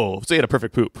there. Oh, so he had a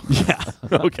perfect poop. Yeah.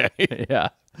 Okay. Yeah.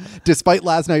 Despite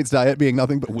last night's diet being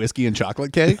nothing but whiskey and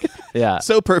chocolate cake. Yeah.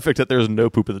 So perfect that there's no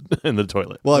poop in the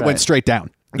toilet. Well, it Right. went straight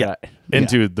down. Yeah.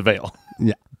 Into the veil.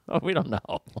 Yeah. We don't know.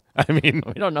 I mean,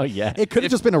 We don't know yet. It could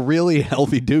have just been a really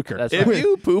healthy duker. That's if right.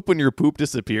 you poop when your poop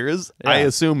disappears, I Yeah.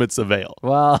 assume it's a veil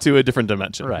Well- to a different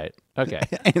dimension. Right. Okay.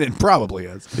 And it probably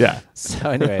is. Yeah. So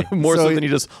anyway, More So so he- than you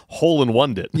just hole in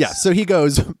one it. Yeah, so he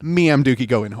goes, me, I'm Dookie,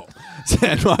 going home.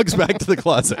 And walks back to the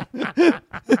closet.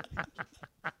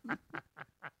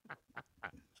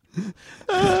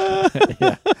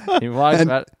 he walks And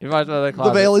out. He walks out of the The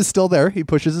closet. veil is still there. He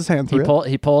pushes his hand through it.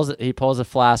 He pulls a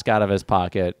flask out of his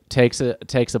pocket. Takes a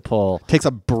pull. Takes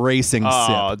a bracing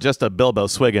Oh, sip. just a Bilbo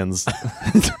Swiggins.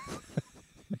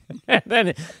 and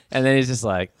then he's just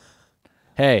like,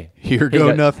 "Hey, Here He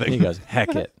go nothing. He goes,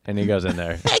 "Heck it," and he goes in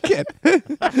there.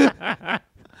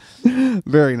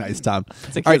 Very nice, Tom.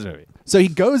 It's a All kids movie. So he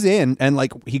goes in and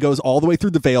he goes all the way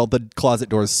through the veil. The closet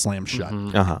doors slam shut.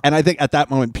 Uh-huh. And I think at that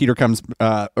moment, Peter comes,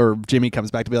 or Jimmy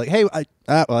comes back to be like, hey,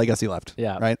 well, I guess he left.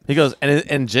 Yeah. Right? He goes,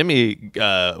 and Jimmy,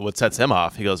 what sets him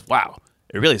off, he goes, wow,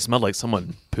 it really smelled like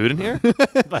someone pooed in here,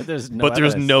 But there's no. but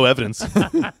there's evidence. no evidence.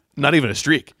 Not even a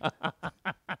streak.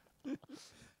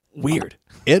 Weird.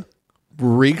 It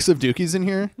reeks of Dookies in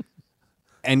here,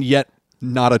 and yet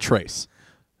not a trace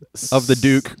of the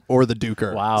Duke or the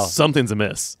Duker. Wow. Something's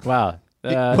amiss. Wow.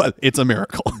 But it's a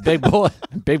miracle. Big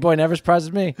boy never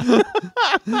surprises me.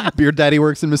 Beard Daddy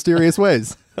works in mysterious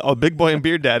ways. Oh, Big Boy and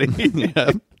Beard Daddy.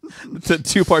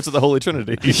 Two parts of the Holy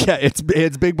Trinity. Yeah, it's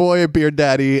Big Boy, Beard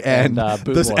Daddy, and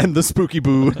Boo Boy. and the Spooky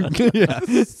Boo. Yeah.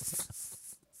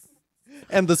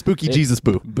 And the Spooky Jesus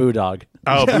Boo. Boo dog.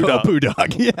 Oh, Yeah, Boo Dog. Boo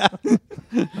Dog. Yeah.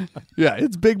 Yeah,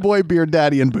 it's Big Boy, Beard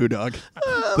Daddy, and Boo Dog.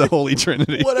 The Holy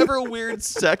Trinity. Whatever weird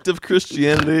sect of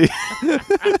Christianity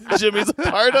Jimmy's a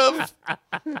part of.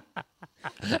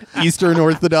 Eastern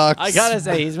Orthodox. I gotta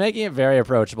say, he's making it very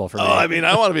approachable for me. Oh, I mean,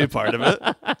 I want to be a part of it.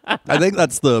 I think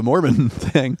that's the Mormon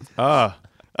thing.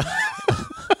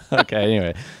 Okay.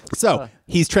 Anyway. So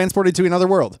he's transported to another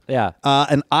world. Yeah.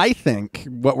 And I think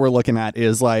what we're looking at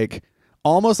is like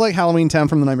almost like Halloween Town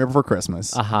from the Nightmare Before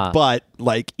Christmas, but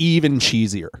like even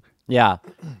cheesier. Yeah.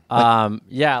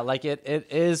 Yeah. Like it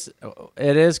is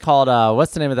called.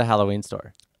 What's the name of the Halloween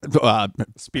store?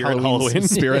 Spirit Halloween.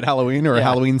 Spirit Halloween, or Yeah.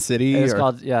 Halloween City, It's or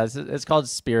called. Yeah. It's called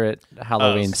Spirit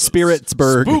Halloween.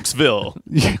 Spiritsburg,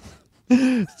 Spooksville.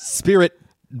 Spirit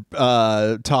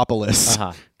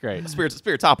Topolis. Great.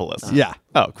 Spiritopolis. Yeah.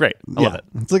 Oh, great. I love it.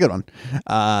 It's a good one.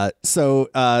 So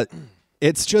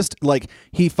it's just like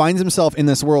he finds himself in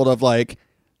this world of like,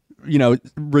 you know,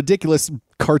 ridiculous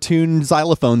cartoon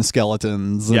xylophone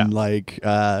skeletons and Yeah. like,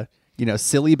 you know,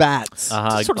 silly bats. Sort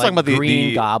of Like talking about the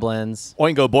green goblins.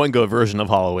 Oingo Boingo version of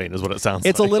Halloween is what it sounds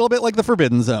It's like. a little bit like the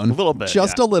Forbidden Zone. A little bit,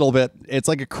 Just yeah. a little bit. It's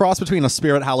like a cross between a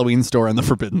Spirit Halloween store and the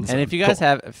Forbidden Zone. And if you guys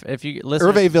have, if you listen,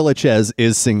 Hervé Villachez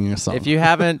is singing a song. if you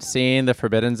haven't seen the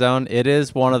Forbidden Zone, it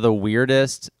is one of the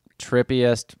weirdest,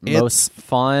 trippiest, most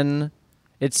fun.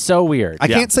 It's so weird. I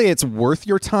can't say it's worth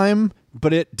your time,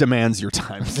 but it demands your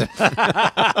time.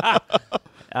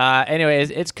 Anyway,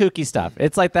 it's kooky stuff.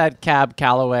 It's like that Cab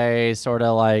Calloway sort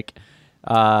of like.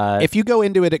 If you go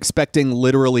into it expecting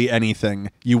literally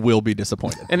anything, you will be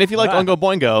disappointed. And if you like Oingo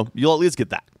Boingo, you'll at least get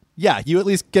that. Yeah, you at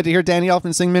least get to hear Danny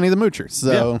Elfman sing Minnie the Moocher.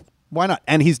 So Yeah. why not?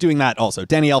 And he's doing that also.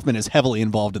 Danny Elfman is heavily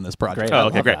involved in this project. Great. I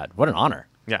okay, love great. that. What an honor.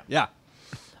 Yeah. Yeah.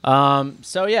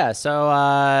 So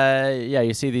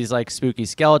you see these like spooky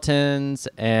skeletons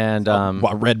and While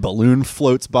a red balloon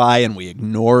floats by and we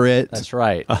ignore it. that's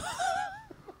right.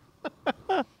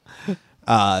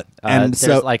 And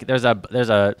so there's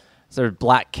a sort of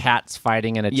black cats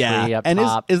fighting in a tree up and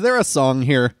top. is there a song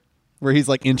here where he's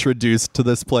like introduced to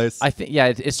this place? I think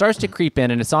it starts to creep in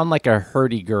and it's on like a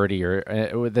hurdy-gurdy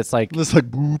or that's like It's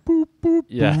like boop boop boop.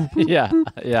 yeah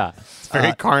yeah It's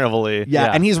very carnival-y. Yeah,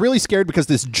 Yeah. and he's really scared because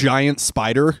this giant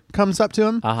spider comes up to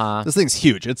him. Uh-huh. This thing's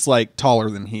huge. It's like taller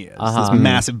than he is. This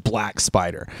massive black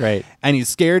spider. Great. And he's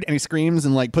scared and he screams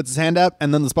and like puts his hand up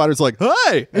and then the spider's like,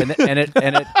 "Hey!"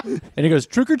 and he goes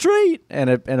trick or treat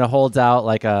and it holds out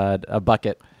like a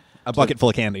bucket. A bucket full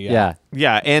of candy. Yeah.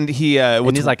 Yeah, and he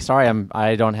And he's like, sorry,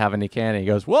 I don't have any candy. He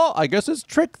goes, well, I guess it's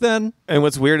trick then. and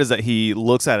what's weird is that he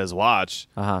looks at his watch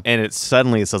Uh-huh. and it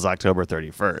suddenly says October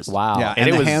 31st. Wow. Yeah, And and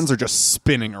it the was- hands are just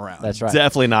spinning around. That's right.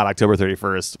 Definitely not October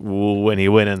 31st when he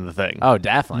went in the thing. Oh,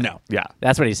 definitely. No. Yeah.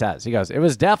 That's what he says. He goes, it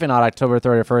was definitely not October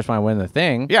 31st when I win the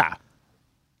thing. Yeah.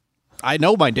 I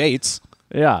know my dates.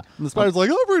 Yeah. And the spider's like,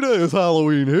 "Every day is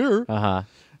Halloween here."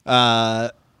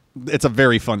 Uh-huh. It's a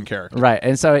very fun character. Right.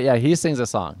 And so, yeah, he sings a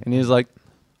song. And he's like,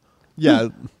 Yeah.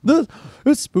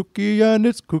 It's spooky and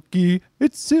it's cookie.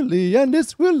 It's silly and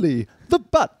it's willy. the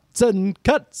butts and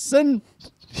cuts and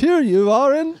here you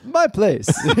are in my place.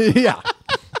 Yeah.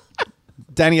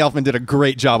 Danny Elfman did a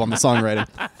great job on the songwriting.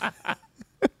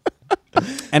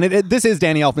 And this is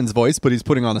Danny Elfman's voice, but he's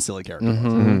putting on a silly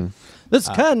character. There's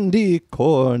candy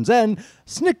corns and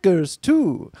Snickers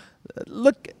too.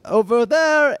 Look over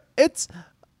there. It's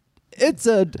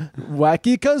a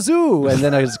wacky kazoo, and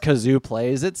then a kazoo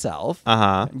plays itself.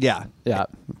 Yeah. Yeah.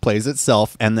 Plays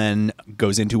itself and then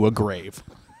goes into a grave.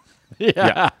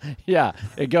 Yeah.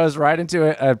 It goes right into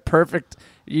a perfect.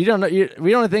 You don't know.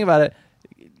 We don't think about it.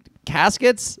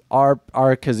 Caskets are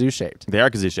kazoo shaped. They are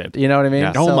kazoo shaped. You know what I mean?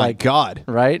 Yeah. Oh So, my like, God.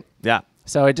 right? Yeah.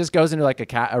 So it just goes into like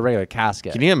a regular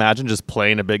casket. Can you imagine just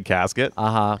playing a big casket?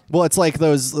 Well, it's like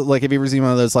those, like, have you ever seen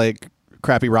one of those, like,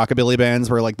 crappy rockabilly bands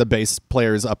where, like, the bass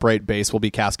player's upright bass will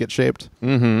be casket shaped?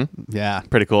 Mm-hmm. Yeah.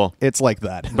 Pretty cool. It's like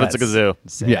that. But it's a kazoo.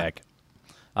 Sick.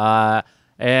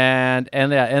 And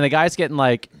the guy's getting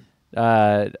like,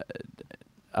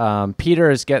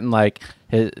 Peter is getting like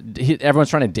everyone's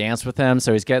trying to dance with him,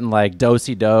 so he's getting like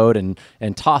do-si-doed and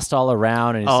tossed all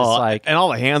around, and he's just like, and all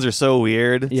the hands are so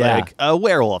weird. It's Yeah. like a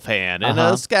werewolf hand and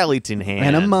a skeleton hand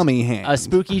And a mummy hand. a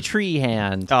spooky tree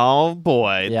hand. Oh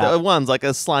boy, Yeah. the one's like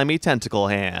a slimy tentacle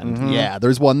hand. Yeah,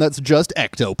 there's one that's just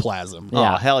ectoplasm.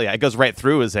 Yeah. Oh hell yeah, it goes right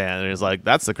through his hand, and he's like,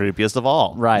 "That's the creepiest of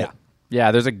all." Right.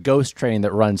 Yeah. There's a ghost train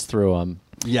that runs through him.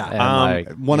 Yeah. And,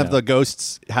 like, One you of know. the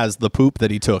ghosts has the poop that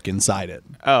he took inside it.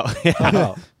 Oh yeah.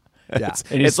 Oh. Yeah.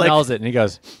 And he It's like- smells it, and he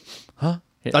goes,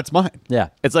 That's mine. "Yeah,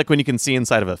 It's like when you can see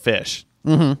inside of a fish.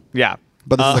 Mm-hmm. Yeah,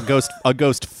 But this is a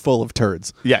ghost full of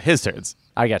turds. yeah, his turns.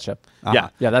 I get you." Yeah.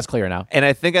 Yeah, that's clear now. And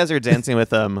I think as you're dancing with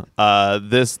them,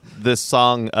 this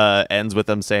song ends with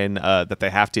them saying that they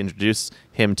have to introduce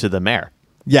him to the mayor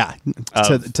Yeah.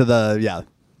 To the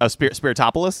of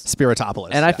Spiritopolis. Spiritopolis.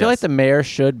 And I feel Yes. like the mayor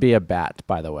should be a bat,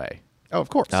 by the way, Oh, of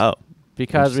course. Oh,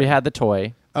 because we had the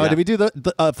toy. Oh, Yeah. did we do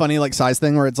the funny like size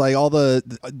thing where it's like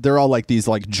they're all like these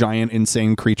like giant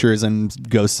insane creatures and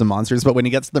ghosts and monsters, but when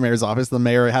he gets to the mayor's office, the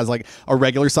mayor has like a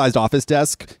regular sized office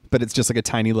desk, but it's just like a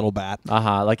tiny little bat.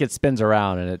 Like it spins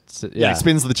around and it's Yeah, he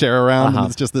spins the chair around and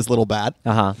it's just this little bat.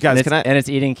 Guys, Guys, can I- and it's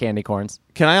eating candy corns.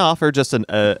 can I offer just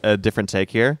a different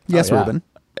take here? Yes, yeah. Ruben.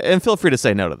 And feel free to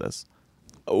say no to this.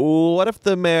 What if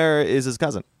the mayor is his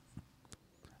cousin?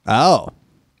 Oh,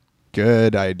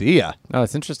 good idea. Oh,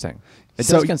 it's interesting. It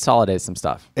So- does consolidate some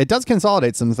stuff. It does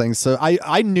consolidate some things. So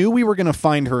I knew we were going to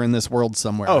find her in this world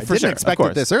somewhere. Oh, I for didn't sure, of expect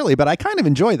course. it this early, but I kind of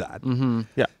enjoy that.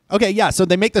 Yeah. Okay, yeah. So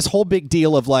they make this whole big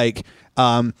deal of like,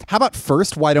 how about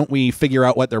first, why don't we figure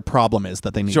out what their problem is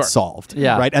that they need Sure. solved?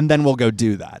 Yeah. Right. And then we'll go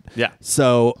do that. Yeah.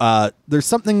 So there's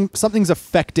something's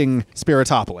affecting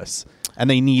Spiritopolis and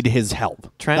they need his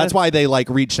help. Trying to- That's why they like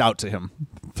reached out to him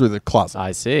through the closet.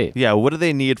 I see. Yeah. What do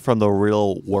they need from the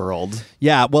real world?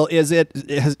 Yeah. Well, is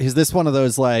this one of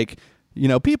those like,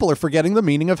 people are forgetting the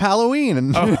meaning of Halloween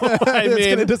and it's mean-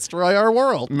 going to destroy our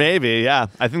world. Maybe. Yeah.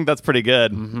 I think that's pretty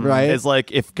good. Right. It's like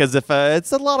because if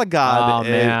it's a lot of God Oh,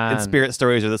 in man. spirit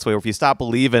stories are this way. Where if you stop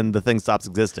believing, the thing stops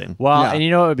existing. Well, Yeah. and you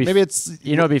know what would be Maybe it's-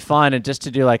 it'd be fun, and just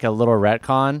to do like a little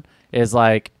retcon is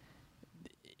like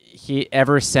he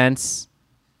ever since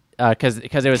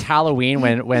because it was Halloween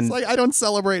when It's like I don't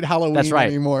celebrate Halloween that's right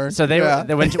anymore. So they Yeah.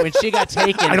 were when she got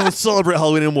taken. I don't celebrate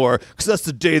Halloween anymore because that's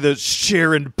the day that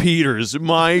Sharon Peters,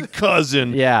 my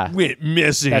cousin, Yeah. went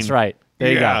missing. That's right.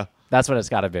 There you Yeah. go. That's what it's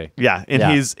got to be. Yeah, and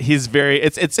Yeah. he's very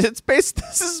it's based.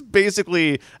 This is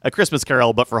basically a Christmas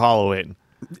Carol, but for Halloween.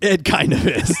 It kind of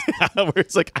is. Where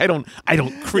it's like I don't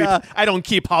creep. Yeah. I don't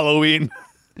keep Halloween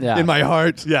Yeah. in my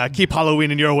heart. Yeah, keep Halloween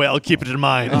in your way. I'll keep it in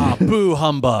mine. Oh, boo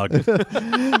humbug.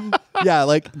 Yeah,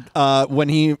 like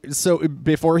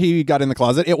before he got in the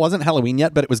closet, it wasn't Halloween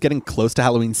yet, but it was getting close to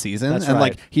Halloween season. That's and right.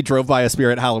 like he drove by a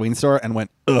Spirit Halloween store and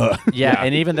went, ugh. Yeah,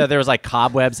 and even though there was like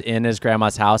cobwebs in his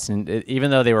grandma's house, and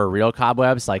even though they were real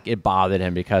cobwebs, like it bothered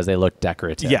him because they looked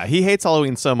decorative. Yeah, he hates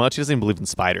Halloween so much he doesn't even believe in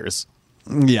spiders.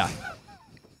 Yeah.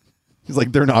 He's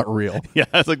like, they're not real. Yeah,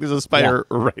 it's like there's a spider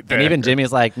right there. And even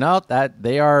Jimmy's like, no, that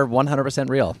they are 100%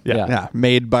 real. Yeah. Yeah,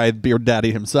 made by Beard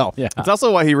Daddy himself. Yeah. It's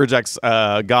also why he rejects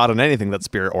God and anything that's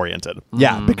spirit oriented.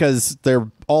 Yeah, because they're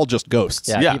all just ghosts.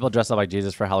 Yeah, Yeah. people dress up like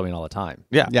Jesus for Halloween all the time.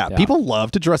 Yeah, Yeah, Yeah. people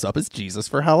love to dress up as Jesus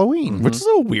for Halloween, which is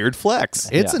a weird flex.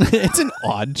 it's Yeah. it's an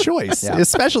odd choice, Yeah.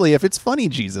 especially if it's funny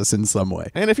Jesus in some way.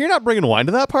 And if you're not bringing wine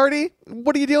to that party,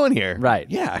 what are you doing here? Right.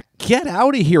 Yeah, get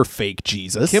out of here, fake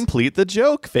Jesus. Complete the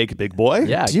joke, fake big boy.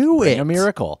 Yeah. Do bring it. a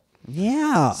miracle.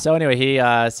 Yeah. So anyway,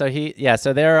 so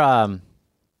they're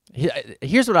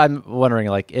here's what I'm wondering,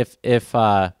 like if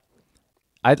I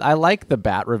like the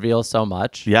bat reveal so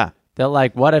much. Yeah. That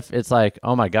like, what if it's like,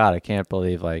 oh my God, I can't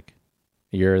believe like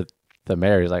you're the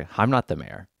mayor. He's like, I'm not the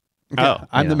mayor. Oh,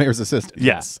 I'm the Yeah. mayor's assistant.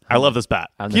 yes. I love this bat.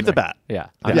 I'm Keep the mayor. bat. Yeah.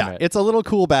 Yeah, it's a little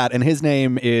cool bat, and his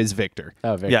name is Victor.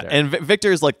 Oh, Victor. Yeah, and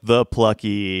Victor is like the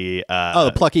plucky.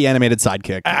 The plucky animated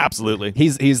sidekick. Absolutely.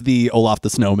 He's the Olaf the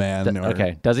Snowman. or-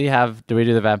 Okay. Does he have? Do we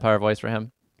do the vampire voice for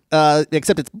him?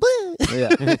 Except it's Yeah.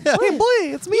 hey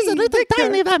boy, it's me, a little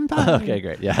tiny vampire. Okay.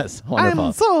 Great. Yes.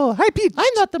 Wonderful. so high pitched.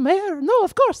 I'm not the mayor. No,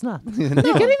 of course not. You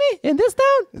kidding me? In this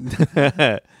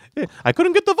town? I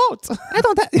couldn't get the vote. I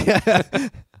don't.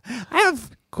 I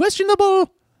have questionable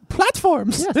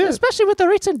platforms. Yes, especially with the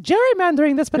recent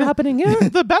gerrymandering that's been happening here.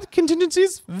 The bat contingency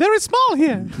is very small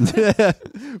here.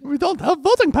 We don't have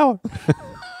voting power.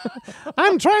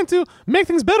 I'm trying to make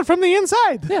things better from the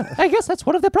inside. Yeah, I guess that's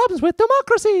one of the problems with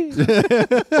democracy.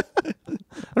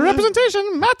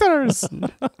 Representation matters.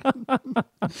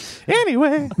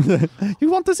 Anyway, you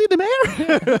want to see the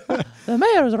mayor? The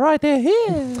mayor's right there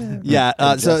here. Yeah.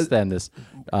 So. Just then this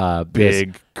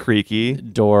Big, creaky.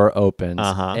 door opens.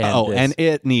 Uh-huh. And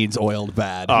it needs oiled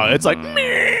bad. Oh, it's like.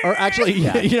 Or actually,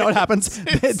 you know what happens?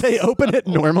 They open it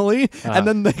normally, and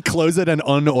then they close it and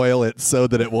unoil it so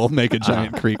that it will make a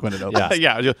giant creak when it opens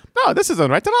Yeah. No, this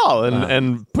isn't right at all.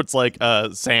 And puts like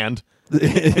sand.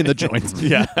 in the joints.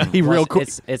 Yeah. He real quick,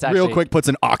 it's real actually- quick puts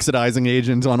an oxidizing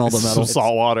agent on all the metal. Some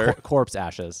salt water. corpse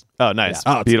ashes. Oh, nice.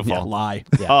 Oh, it's- Beautiful. yeah,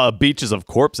 lie. Beaches of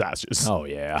corpse ashes. Oh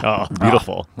yeah. Oh,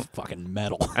 beautiful. Fucking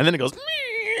metal. And then it goes.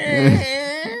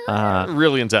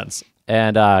 Really intense.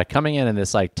 And coming in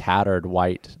this like tattered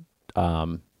white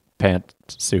pantsuit.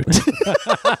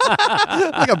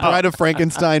 Like a Bride of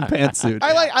Frankenstein pantsuit.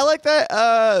 I like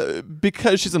that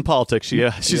because she's in politics. She's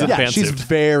in yeah, pantsuit. she's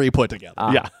very put together.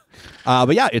 Yeah.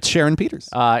 But yeah, it's Sharon Peters.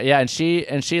 Yeah, and she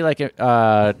like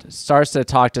starts to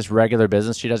talk just regular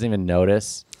business. She doesn't even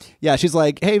notice. Yeah, she's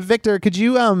like, "Hey, Victor, could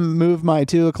you move my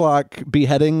 2:00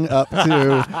 beheading up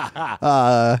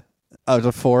to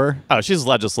 4? Oh, she's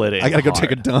legislating. I gotta go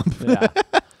take a dump."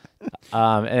 Yeah.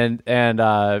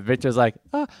 And Victor's like,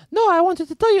 no, I wanted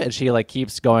to tell you, and she like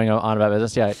keeps going on about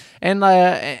business. Yeah,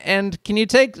 and can you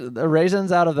take the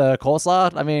raisins out of the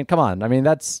coleslaw? I mean, come on. I mean,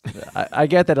 that's I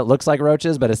get that it looks like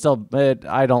roaches, but it's still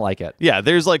I don't like it. Yeah,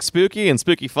 there's like spooky and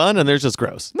spooky fun, and there's just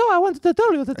gross. No, I wanted to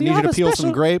tell you that I need you you have to a peel special,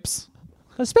 some grapes.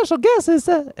 a special guest. Is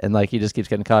And like he just keeps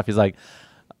getting cough. He's like,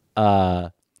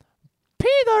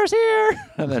 Peter's here,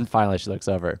 and then finally she looks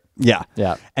over. Yeah.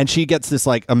 Yeah. And she gets this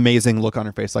like amazing look on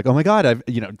her face, like, "Oh my god,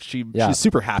 she's Yeah.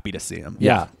 super happy to see him."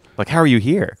 Yeah. Like, how are you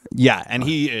here? Yeah, and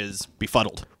he is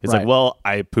befuddled. He's Right. like, well,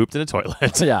 I pooped in a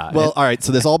toilet. Yeah. Well, all right,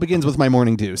 so this all begins with my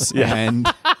morning deuce. Yeah. And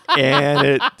And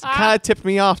it kind of tipped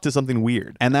me off to something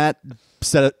weird. and that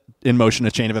set in motion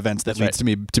a chain of events that leads to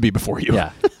me to be before you.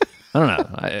 Yeah. I don't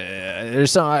know.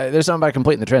 There's something about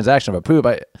completing the transaction of a poop.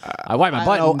 I wipe my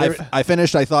butt. Oh, and I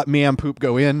finished. I thought me and poop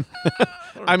go in.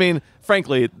 I mean,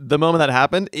 frankly, the moment that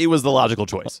happened, it was the logical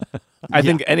choice. I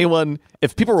think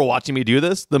if people were watching me do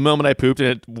this, the moment I pooped and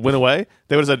it went away,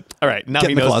 they would have said, all right, now Get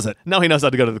he in the knows. closet. Now he knows how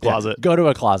to go to the closet. Go to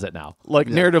a closet now. Like,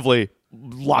 narratively,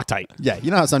 Loctite. Yeah,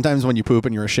 you know how sometimes when you poop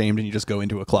and you're ashamed and you just go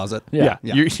into a closet. Yeah.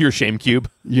 Your shame cube.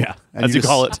 Yeah, and As you just-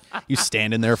 call it. You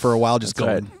stand in there for a while, just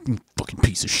That's going, "You fucking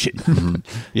piece of shit."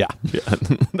 Yeah, Yeah.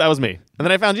 That was me. And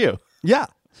then I found you. yeah.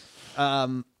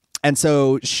 And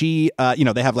so she,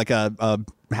 they have like a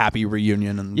happy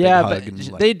reunion and Yeah, big but hug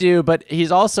and, like, they do. But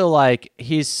he's also like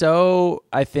he's so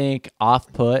I think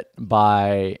off put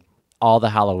by all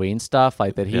the Halloween stuff,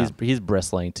 like that he's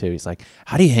bristling too. He's like,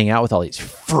 how do you hang out with all these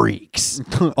freaks?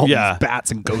 all Yeah. these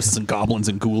bats and ghosts and goblins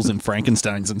and ghouls and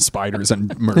Frankensteins and spiders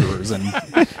and murderers and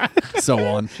so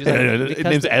on. It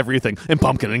names everything. And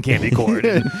pumpkin and candy corn.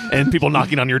 and people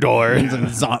knocking on your door.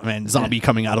 And zombie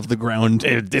coming out of the ground.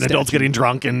 And adults getting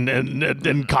drunk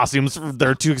and costumes,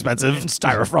 they're too expensive.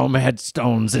 Styrofoam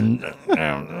headstones and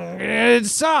it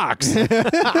sucks.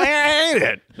 I hate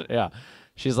it. Yeah.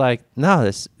 She's like, no,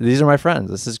 these are my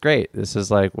friends. This is great. This is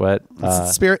like what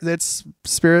Spirit. It's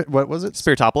spirit. What was it?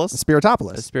 Spiritopolis.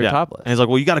 Spiritopolis. Spiritopolis. And he's like,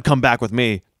 well, you got to come back with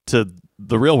me to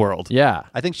the real world. Yeah.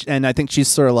 I think, I think she's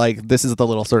sort of like, this is the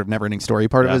little sort of never-ending story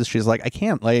part Yeah. of it. She's like, I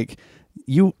can't, like,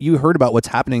 you heard about what's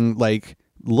happening, like,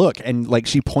 look, and like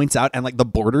she points out, and like the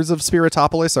borders of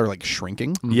Spiritopolis are like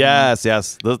shrinking. Yes.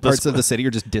 The Parts of the city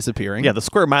are just disappearing. the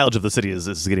square mileage of the city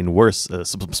is getting worse,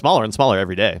 smaller and smaller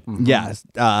every day. Yeah.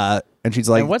 And she's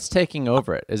like, And what's taking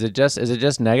over it? Is it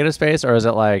just negative space, or is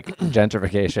it like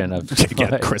gentrification of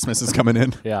again, Christmas is coming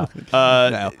in. Yeah.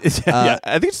 No. Yeah,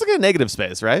 I think it's like a negative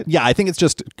space, right? Yeah, I think it's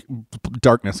just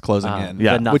darkness closing in.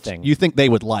 Yeah. The Which nothing. you think they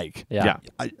would like. Yeah.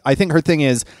 I think her thing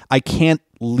is, I can't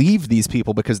leave these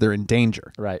people because they're in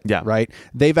danger. Right. Yeah. Right?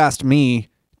 They've asked me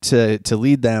to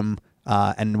lead them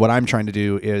And what I'm trying to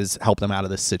do is help them out of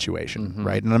this situation, Mm-hmm.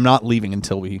 right? And I'm not leaving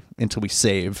until we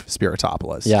save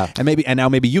Spiritopolis. Yeah. And now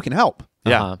maybe you can help.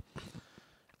 Yeah. Uh-huh.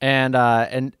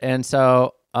 And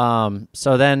so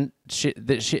then she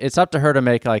it's up to her to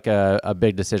make like a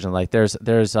big decision. Like there's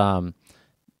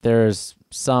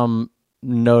some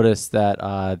notice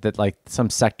that like some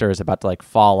sector is about to like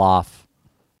fall off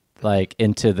like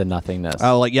into the nothingness.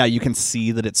 Oh, like yeah, you can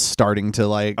see that it's starting to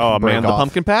like. Oh break man, the off.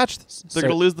 pumpkin patch. They're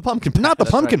gonna lose the pumpkin patch. Not the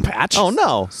pumpkin patch. Oh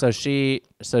no. So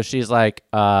she's like,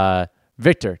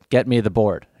 Victor, get me the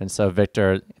board. And so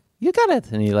Victor, you got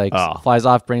it. And he like flies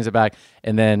off, brings it back,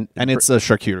 and then And it's a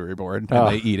charcuterie board, and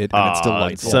they eat it, and it's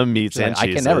delightful. Some meats she's and like, I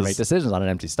cheeses. can never make decisions on an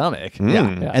empty stomach.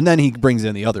 yeah. Yeah. And then he brings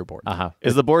in the other board.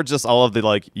 Is the board just all of the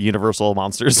like universal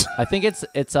monsters? I think it's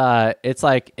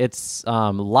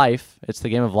life. It's the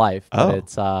game of life, but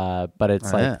it's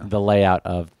like yeah. the layout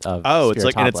of it's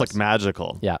like Spiritopolis.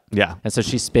 magical. Yeah. Yeah. And so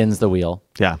she spins the wheel.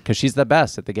 Yeah. Because she's the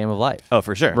best at the game of life. Oh,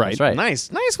 for sure. Right. That's right. Nice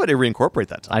way to reincorporate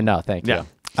that. I know. Thank Yeah.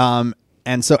 you.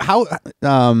 And so how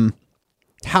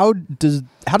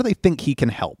do they think he can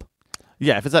help?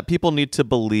 Yeah. If it's that people need to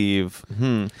believe.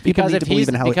 Because need if to believe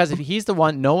in if he's the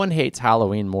one, no one hates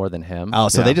Halloween more than him. Oh,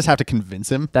 so Yeah. they just have to convince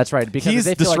him. That's right. Because He's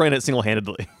they feel destroying like, it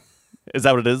single-handedly. Is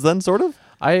that what it is then? Sort of.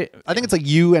 I think it's like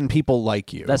you and people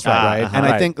like you. That's right. And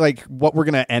I Right. think like what we're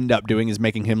gonna end up doing is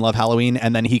making him love Halloween,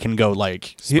 and then he can go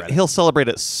like. spread it. He'll celebrate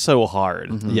it so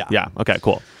hard. Yeah. Yeah. Okay.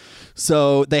 Cool.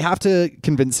 So they have to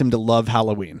convince him to love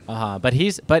Halloween. But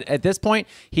at this point,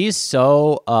 he's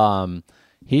so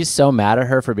mad at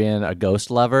her for being a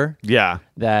ghost lover Yeah.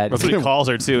 that That's what he calls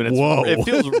her too, and Whoa. it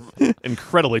feels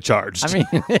incredibly charged. I mean,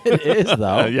 it is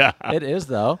though. Yeah. It is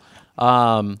though.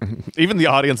 even the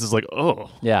audience is like, oh,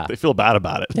 Yeah. they feel bad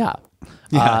about it. Yeah.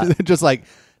 Yeah, just like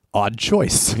odd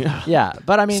choice. Yeah.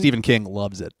 But I mean, Stephen King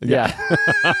loves it. yeah.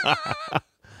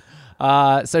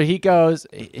 So he goes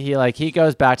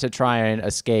back to try and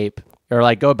escape or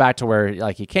like go back to where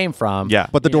like he came from. Yeah.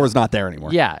 But the door's not there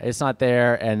anymore. Yeah. It's not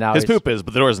there. And now His it's- poop is,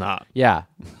 but the door's not. Yeah.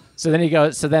 So then he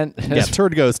goes, Yeah,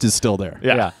 Turd Ghost is still there.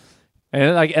 Yeah.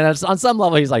 And it's, on some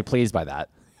level, he's like pleased by that.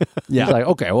 Yeah. He's like,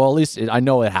 okay, well, at least I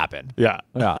know it happened. Yeah.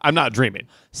 Yeah. I'm not dreaming.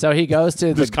 So he goes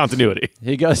to There's the continuity.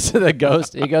 he goes to the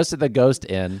ghost. He goes to the ghost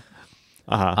inn.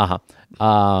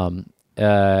 And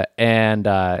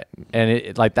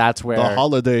it like that's where The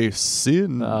holiday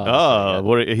sin.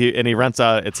 Oh, he rents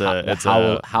out. It's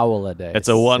a holiday. It's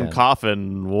a one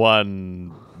coffin,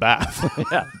 one bath.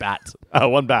 Yeah, bat.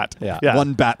 One bat. Yeah.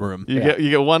 One bat room. You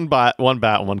get one bat,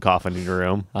 and one coffin in your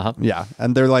room. Yeah,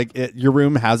 and they're like, your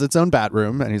room has its own bat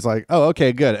room, and he's like, oh,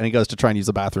 okay, good. And he goes to try and use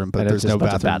the bathroom, but And it's there's just no a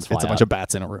bunch of bathroom. bats fly It's a bunch out. of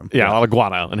bats in a room. Yeah, a lot of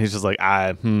guano, and he's just like,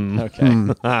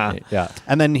 Okay. Yeah.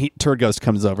 And then Turd Ghost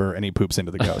comes over and he poops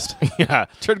into the ghost. yeah.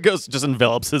 Turd Ghost just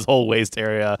envelops his whole waist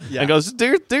area and goes,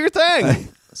 do your thing.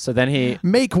 So then he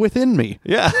Make within me.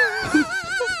 yeah,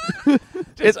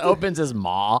 just opens his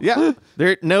maw. yeah.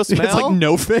 There, no smell. It's like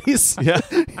no face. Yeah.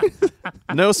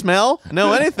 No smell,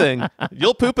 no anything.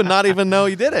 You'll poop and not even know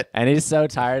you did it. And he's so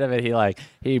tired of it.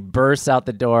 He bursts out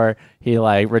the door. He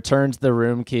like returns the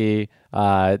room key.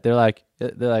 They're like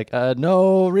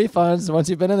no refunds once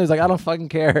you've been in there. He's like, I don't fucking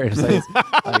care. It's like,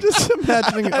 I'm just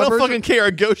imagining. I don't fucking care.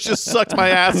 A ghost just sucked my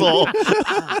asshole.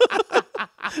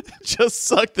 Just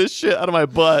sucked this shit out of my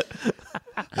butt.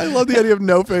 I love the idea of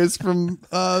No Face from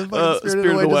Spirited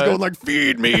Away. just going like,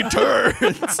 feed me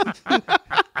turds.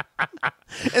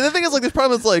 And the thing is, like, this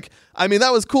problem is like, I mean,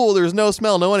 that was cool. There's no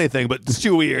smell, no anything, but it's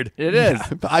too weird. it is.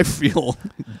 Yeah, I feel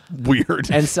weird.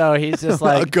 And so he's just a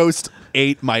like, ghost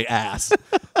ate my ass.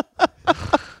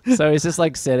 so he's just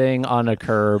like sitting on a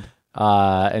curb,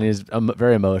 and he's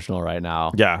very emotional right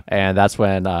now. Yeah. And that's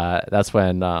when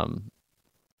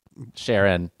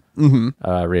Sharon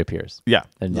reappears. Yeah.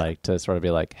 And like to sort of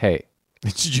be like, hey,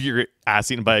 Did you get your ass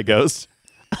eaten by a ghost?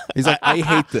 He's like, I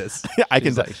hate this. I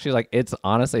can. she's like, it's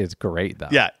honestly, it's great though.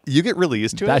 Yeah, you get really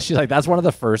used to it. She's like, that's one of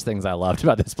the first things I loved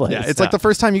about this place. Yeah, it's like the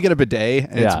first time you get a bidet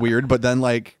and Yeah. it's weird, but then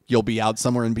like you'll be out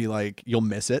somewhere and be like, you'll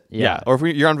miss it. Yeah. Or if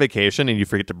you're on vacation and you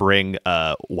forget to bring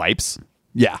wipes,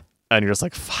 Yeah. and you're just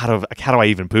like, how do I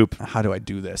even poop? How do I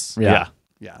do this? Yeah.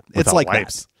 Yeah. It's Without like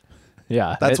wipes.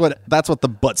 Yeah. That's what the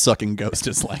butt sucking ghost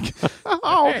is like.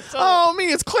 Oh, me,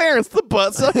 it's Clarence, the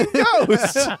butt sucking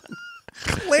ghost.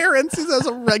 Clarence is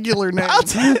a regular name.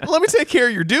 Let me take care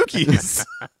of your dookies.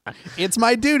 It's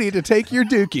my duty to take your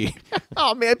dookie.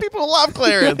 Oh man, people love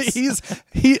Clarence.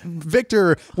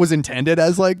 Victor was intended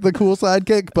as like the cool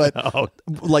sidekick, but Oh.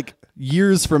 like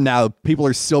years from now, people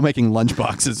are still making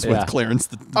lunchboxes Yeah. with Clarence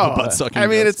the Oh, butt sucking. I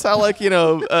mean, it's how like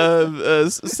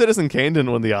Citizen Kane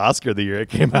didn't win the Oscar the year it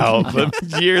came out, but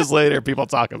years later, people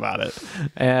talk about it.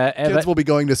 kids will be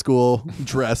going to school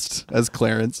dressed as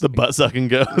Clarence. The butt sucking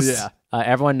ghost. Yeah.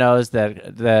 Everyone knows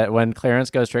that when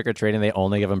Clarence goes trick or treating, they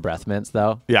only give him breath mints,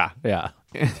 though. Yeah. Yeah.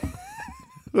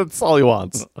 That's all he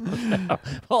wants.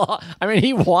 Well, I mean,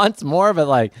 he wants more, but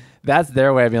like that's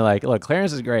their way of being like, look,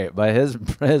 Clarence is great, but his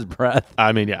breath.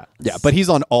 I mean, yeah. Yeah, but he's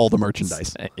on all the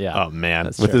merchandise. Yeah. Oh man,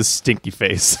 That's with true. his stinky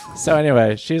face. So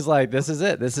anyway, she's like, this is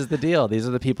it. This is the deal. These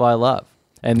are the people I love.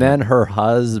 And then her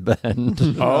husband.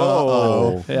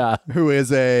 Oh. Yeah. Who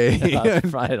is a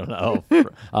I don't know.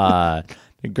 a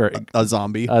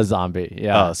zombie. A zombie.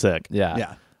 Yeah. Oh, sick. Yeah.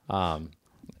 Yeah.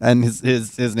 And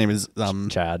his name is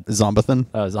Chad. Zombathan.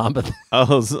 Zombie.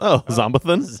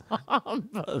 Zombathan?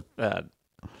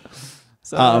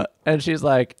 So, and she's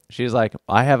like,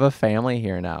 I have a family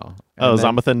here now. Oh, And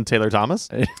then- Zombathan Taylor Thomas?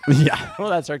 Yeah. Well,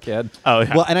 that's her kid. Oh,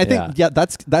 yeah. Well, and I think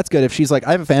that's good if she's like,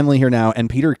 I have a family here now, and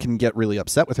Peter can get really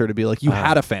upset with her to be like, you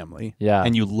had a family, Yeah.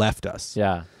 and you left us,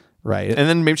 Yeah. right? and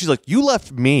then maybe she's like, you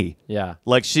left me. Yeah.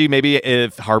 Like she maybe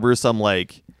if harbors some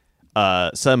like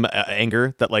some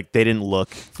anger that like they didn't look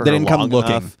for They her didn't come long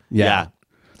looking. enough. Yeah.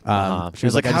 She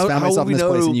was like, I just found myself in this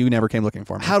place, and you never came looking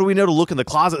for me. How do we know to look in the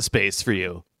closet space for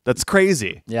you? That's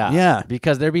crazy. Yeah. Yeah.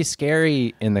 Because there'd be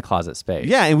scary in the closet space.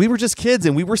 Yeah, and we were just kids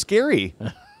and we were scary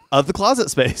of the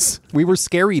closet space. We were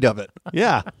scared of it.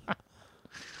 Yeah.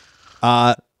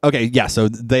 Okay, yeah. So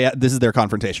this is their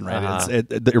confrontation, right?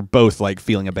 They're both like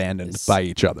feeling abandoned by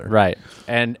each other, Right.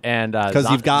 And Because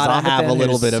you've got to have a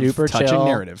little bit of touching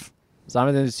narrative.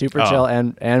 Zombie is super chill,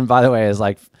 and by the way, is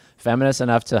like feminist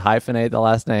enough to hyphenate the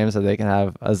last name so they can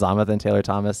have a Zombie Taylor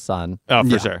Thomas son. Oh, for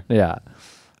Yeah. sure. Yeah.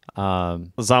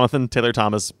 Zombathan Taylor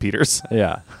Thomas Peters.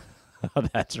 Yeah. Oh,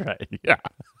 that's right. Yeah.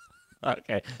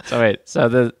 Okay. So wait.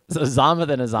 So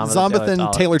Zombie is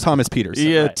Zombathan Taylor Thomas Peters.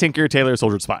 Yeah, Right. Tinker Taylor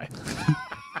Soldier Spy.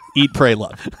 Eat, pray,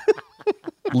 love.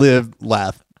 Live,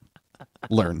 laugh,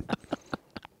 learn.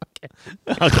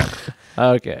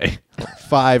 Okay.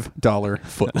 $5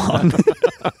 footlong.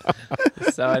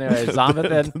 So anyway, Zombie.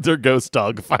 Their ghost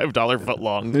dog, $5 foot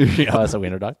long. Oh, that's a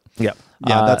wiener dog. Yep.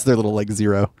 Yeah, that's their little like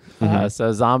zero.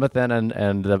 So Zombie and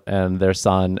their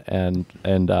son and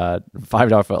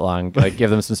 $5 foot long like give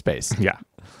them some space. Yeah.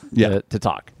 Yeah. To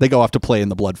talk. They go off to play in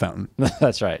the blood fountain.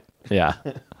 That's right. Yeah.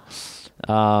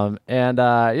 So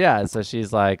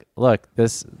she's like, look,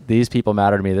 these people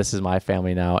matter to me. This is my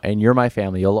family now, and you're my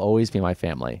family. You'll always be my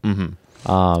family.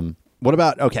 What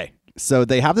about okay? So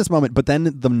they have this moment, but then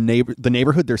the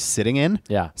neighborhood they're sitting in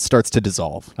starts to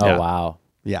dissolve. Oh Yeah. wow.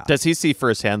 Yeah. Does he see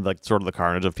firsthand like sort of the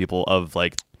carnage of people of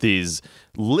like these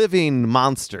living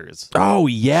monsters? Oh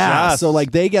yeah. Yes. So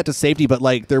like they get to safety, but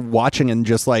like they're watching and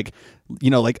just like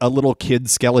like a little kid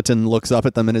skeleton looks up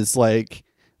at them and is like,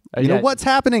 you know yeah. what's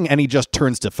happening, and he just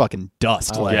turns to fucking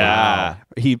dust. Oh, like yeah.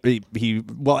 he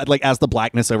well like as the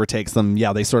blackness overtakes them,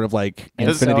 they sort of like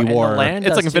Infinity and the War. land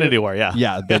It's does like Infinity too. War, yeah.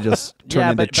 Yeah, they just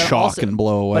turn into chalk also- and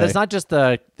blow away. But it's not just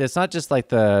like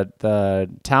the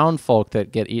town folk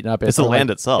that get eaten up. It's the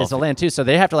land itself. It's the land too. So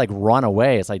they have to like run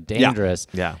away. It's like dangerous.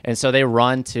 Yeah. And so they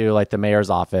run to like the mayor's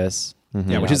office.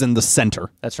 yeah, which is in the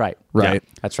center. That's right. Right. Yeah,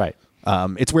 that's right.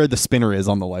 It's where the spinner is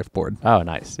on the lifeboard. Oh,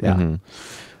 nice. Yeah.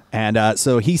 And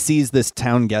so he sees this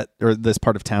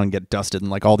part of town get dusted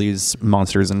and like all these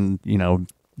monsters, and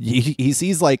he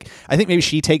sees like, I think maybe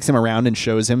she takes him around and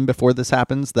shows him before this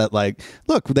happens that like,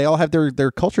 look, they all have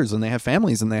their cultures and they have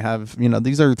families and they have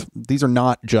these are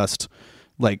not just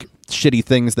like shitty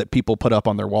things that people put up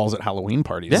on their walls at Halloween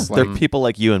parties. Yeah, Like, they're people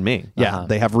like you and me. yeah,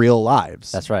 they have real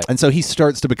lives. That's right. And so he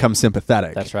starts to become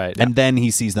sympathetic. That's right. And then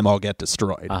he sees them all get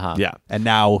destroyed. Yeah. And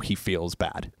now he feels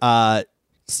bad.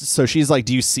 So she's like,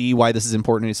 do you see why this is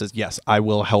important? And he says, yes, I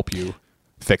will help you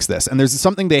fix this. And there's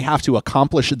something they have to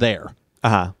accomplish there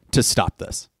to stop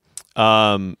this.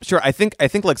 Sure. I think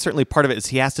like certainly part of it is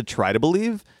he has to try to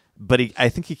believe, but I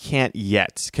think he can't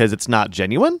yet because it's not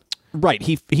genuine. Right.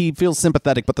 He feels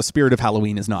sympathetic, but the spirit of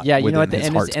Halloween is not Yeah, you know within what?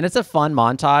 his heart. And it's a fun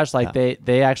montage. Like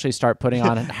they actually start putting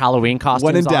on Halloween costumes.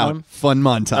 When in on doubt, them. fun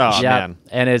montage. Oh, Yeah, man.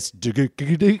 and it's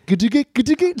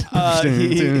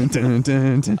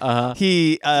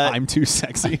I'm too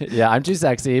sexy. yeah. I'm too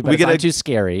sexy, but We get I'm a- too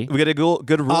scary. We get a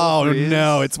good rule. Oh of threes.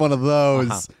 no, it's one of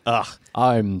those. Ugh.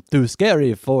 I'm too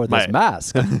scary for this My-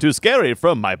 mask. Too scary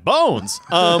from my bones.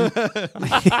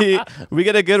 We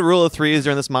get a good rule of threes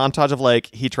during this montage of like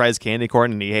he tries candy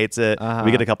corn and he hates it.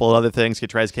 We get a couple of other things. He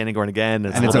tries candy corn again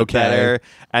and it's a little bit okay. better.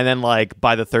 And then like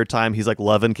by the third time he's like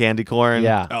loving candy corn.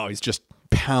 Yeah. Oh, he's just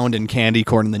pounding candy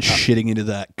corn and then shitting into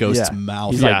that ghost's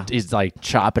mouth. He's like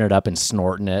chopping it up and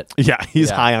snorting it. Yeah, he's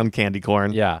high on candy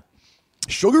corn. Yeah.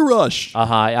 Sugar rush.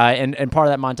 And part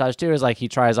of that montage too is like he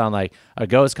tries on like a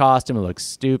ghost costume. It looks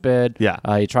stupid. Yeah.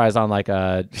 He tries on like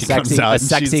a comes out and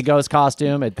sexy she's- ghost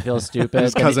costume. It feels stupid.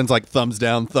 His cousin's like thumbs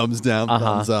down, thumbs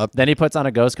up. Then he puts on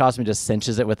a ghost costume and just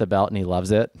cinches it with a belt, and he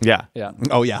loves it. Yeah. Yeah.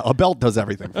 Oh yeah, a belt does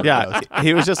everything. For Yeah, a ghost.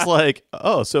 he was just like,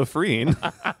 oh, so freeing.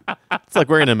 It's like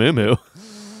wearing a muumuu.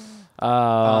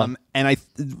 And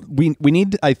we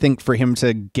need, I think, for him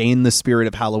to gain the spirit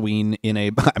of Halloween in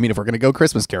a. I mean, if we're gonna go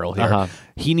Christmas Carol here,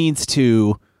 he needs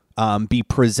to be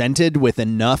presented with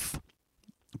enough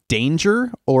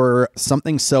danger or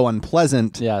something so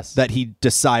unpleasant that he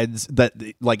decides that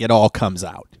like it all comes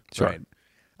out. Sure.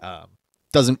 Right.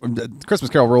 Christmas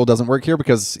Carol rule doesn't work here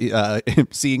because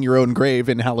seeing your own grave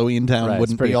in Halloween Town Right, it's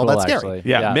wouldn't pretty be all cool, that scary. actually.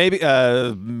 Yeah,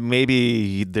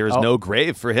 maybe there's no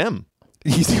grave for him.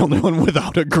 He's the only one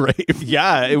without a grave.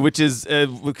 Yeah, which is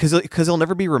because he'll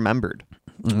never be remembered.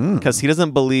 Because he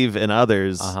doesn't believe in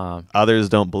others. Others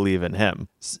don't believe in him.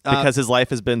 Because his life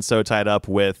has been so tied up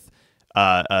with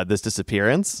this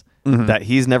disappearance that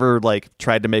he's never like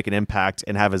tried to make an impact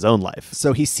and have his own life.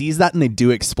 So he sees that, and they do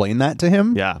explain that to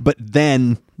him. Yeah. But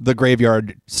then the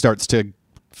graveyard starts to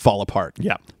fall apart.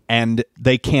 Yeah. And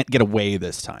they can't get away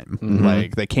this time.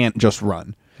 Like they can't just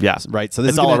run. Yeah. Right. So this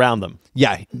It's is all gonna- around them.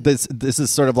 Yeah. This is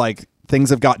sort of like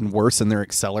things have gotten worse and they're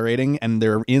accelerating, and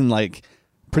they're in like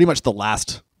pretty much the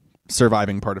last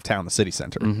surviving part of town, the city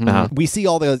center. We see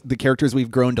all the characters we've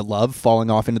grown to love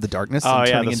falling off into the darkness. Oh and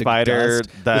yeah, turning the into spider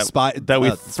dust. that we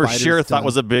for spider's sure thought done.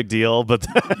 was a big deal, but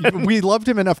We loved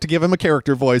him enough to give him a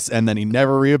character voice, and then he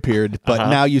never reappeared. But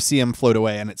now you see him float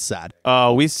away, and it's sad.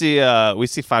 we see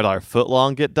 $5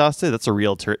 footlong get dusted. That's a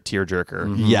real tear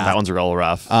jerker. Yeah. that one's real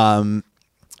rough.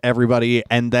 Everybody,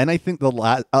 and then I think the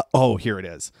last. Here it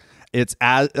is. It's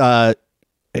as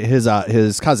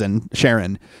his cousin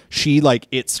Sharon. She like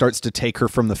it starts to take her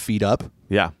from the feet up.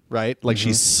 yeah. Right, like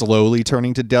she's slowly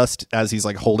turning to dust as he's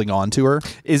like holding on to her.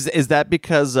 Is that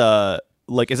because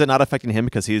like is it not affecting him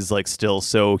because he's like still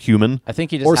so human? I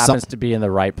think he just Or happens some- to be in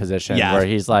the right position Yeah. where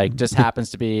he's like just happens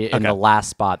to be in the last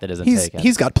spot that isn't taken.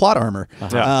 He's got plot armor.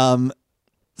 Yeah.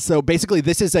 So basically,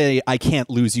 this is a "I can't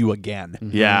lose you again"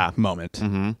 Yeah. moment,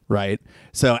 right?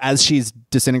 So as she's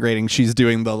disintegrating, she's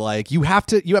doing the like, you have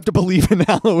to believe in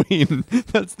Halloween.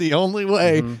 That's the only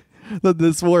way that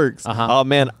this works. Oh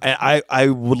man, I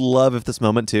would love if this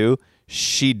moment too.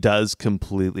 She does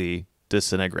completely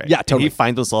disintegrate. Yeah, And totally. he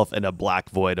finds himself in a black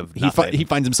void of nothing. He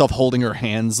finds himself holding her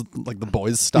hands like the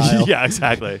boys style. yeah,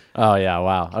 exactly. Oh yeah,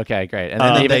 wow. Okay, great. And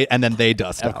and then then they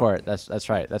dust of out. course, that's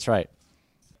right. That's right.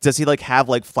 Does he like have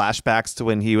like flashbacks to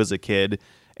when he was a kid?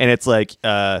 And it's like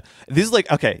this is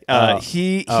like okay.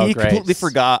 He great. completely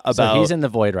forgot about. So he's in the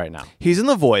void right now. He's in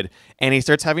the void, and he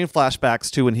starts having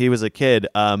flashbacks to when he was a kid.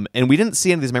 And we didn't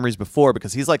see any of these memories before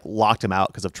because he's like locked him out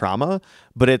because of trauma.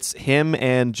 But it's him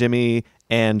and Jimmy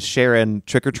and Sharon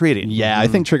trick or treating. Yeah, I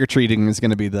think trick or treating is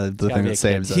going to be the gotta thing be that a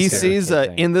saves kid. us. He here. sees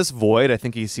thing. in this void. I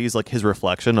think he sees like his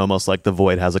reflection, almost like the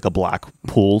void has like a black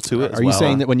pool to it. Are you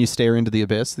saying that when you stare into the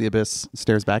abyss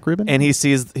stares back, Ruben? And he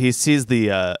sees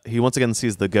the he once again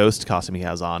sees the ghost costume he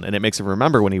has on, and it makes him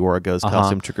remember when he wore a ghost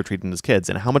costume trick or treating his kids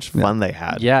and how much fun they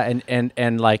had. Yeah, and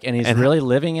he's really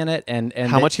living in it, and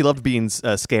how much he loved being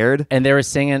scared. And they were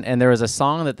singing, and there was a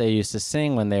song that they used to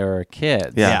sing when they were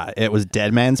kids. Yeah. it was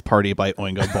Dead Man's Party by Oingo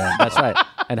Boingo. That's right.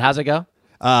 And how's it go?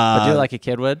 Or do it like a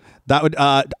kid would? That would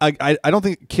I don't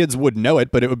think kids would know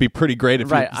it, but it would be pretty great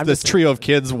if Right, I'm this just- trio of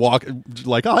kids walk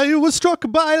like I was struck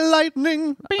by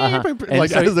lightning, And like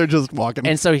so as they're just walking.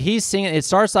 And so he's singing. It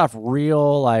starts off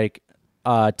real like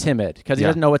timid because he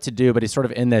doesn't know what to do, but he's sort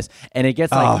of in this, and it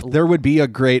gets like there would be a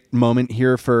great moment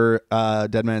here for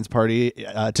Dead Man's Party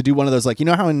to do one of those, like, you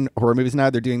know how in horror movies now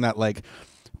they're doing that like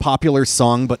popular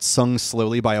song but sung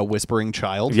slowly by a whispering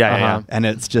child. Yeah. And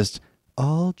it's just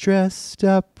all dressed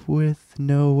up with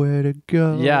nowhere to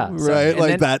go. Yeah, so- right. and Like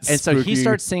then- that. And so he spooky-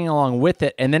 starts singing along with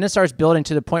it, and then it starts building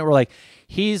to the point where like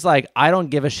he's like, I don't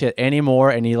give a shit anymore,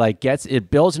 and he like gets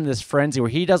it builds into this frenzy where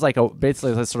he does like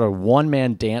basically this sort of one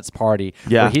man dance party.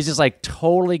 Yeah. where he's just like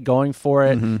totally going for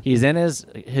it. He's in his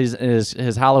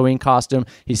Halloween costume.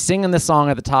 He's singing the song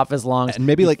at the top of his lungs. And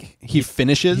maybe like he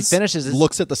finishes, his-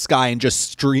 looks at the sky and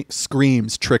just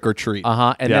screams trick or treat.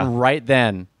 And Yeah. then right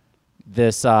then,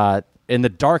 this in the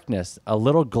darkness, a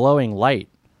little glowing light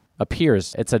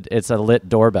appears. It's a lit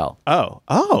doorbell. Oh.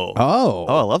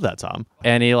 I love that, Tom.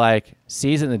 And he like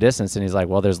sees it in the distance, and he's like,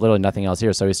 well, there's literally nothing else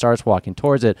here. So he starts walking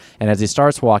towards it, and as he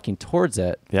starts walking towards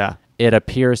it, Yeah. it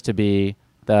appears to be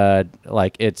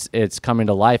it's coming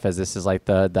to life as this is like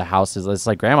the house is it's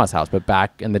like grandma's house, but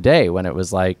back in the day when it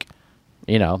was like,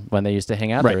 when they used to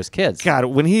hang out there as kids. God,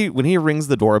 when he rings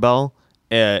the doorbell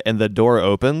and the door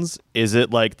opens, is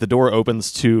it like the door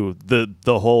opens to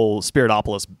the whole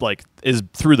Spiritopolis like is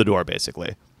through the door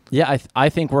basically? Yeah, I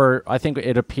think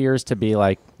it appears to be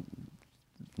like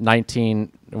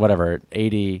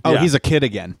 80. Oh, he's a kid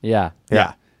again. Yeah.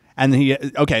 And he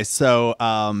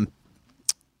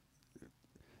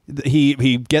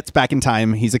gets back in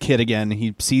time. He's a kid again.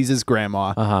 He sees his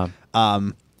grandma.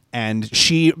 And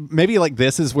she maybe like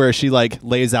this is where she like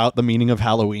lays out the meaning of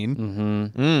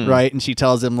Halloween, right? And she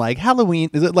tells him like Halloween.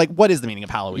 Is it like what is the meaning of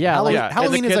Halloween? Yeah,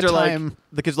 Halloween is a time.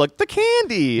 The kids are like the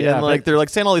candy, Yeah, and like but- they're like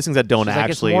saying all these things that don't She's like,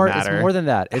 actually matter. It's more than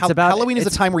that. It's about Halloween is a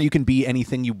it's- time where you can be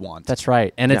anything you want. That's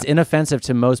right, and it's inoffensive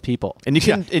to most people. And you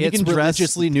can and you it's can dress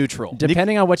religiously neutral.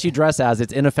 Depending on what you dress as,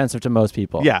 it's inoffensive to most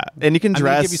people. Yeah, and you can I'm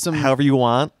gonna dress give you some- however you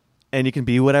want, and you can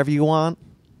be whatever you want,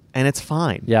 and it's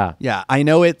fine. Yeah. Yeah, I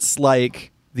know it's like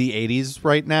the 80s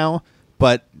right now,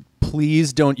 but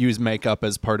please don't use makeup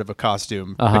as part of a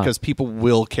costume because people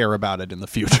will care about it in the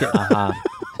future.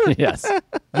 Yes.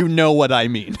 You know what I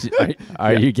mean.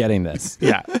 Are you getting this?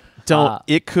 Yeah. Don't.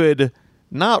 It could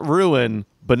not ruin,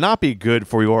 but not be good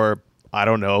for your, I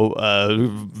don't know,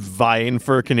 vying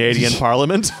for Canadian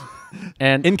Parliament.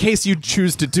 And In case you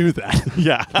choose to do that.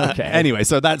 Yeah. okay. Anyway,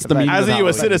 so that's the meaning As of a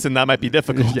U.S. Halloween. citizen, that might be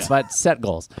difficult. but set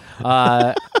goals.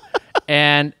 But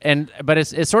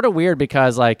it's sort of weird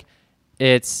because like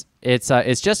it's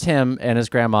just him and his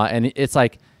grandma, and it's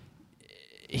like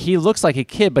he looks like a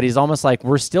kid, but he's almost like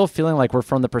we're still feeling like we're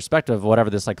from the perspective of whatever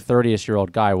this like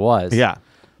 30-ish-year-old guy was. Yeah.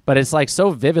 But it's like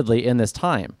so vividly in this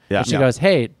time. Yeah. And she Yeah. goes,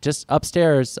 "Hey, just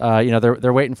upstairs.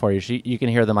 They're waiting for you." You can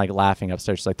hear them like laughing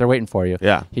upstairs. She's like, "They're waiting for you."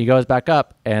 Yeah. He goes back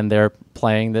up, and they're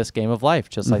playing this game of life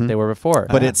just like they were before.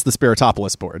 But it's the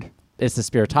Spiritopolis board. It's the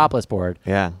Spiritopolis board.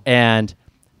 Yeah. And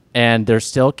there's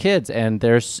still kids, and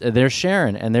there's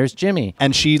Sharon, and there's Jimmy.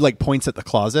 And she like points at the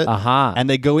closet. Uh-huh. And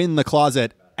they go in the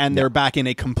closet and they're back in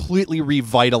a completely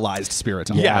revitalized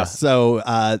Spiritopolis. Yeah.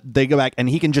 So they go back and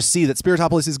he can just see that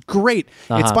Spiritopolis is great.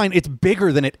 It's fine. It's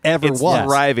bigger than it ever It's was.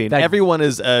 thriving. That- Everyone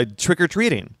is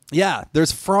trick-or-treating. Yeah.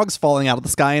 There's frogs falling out of the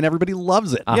sky and everybody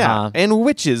loves it. Yeah. And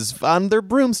witches on their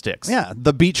broomsticks. Yeah.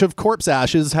 The beach of corpse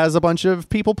ashes has a bunch of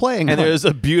people playing. And on it. there's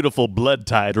a beautiful blood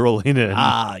tide rolling in.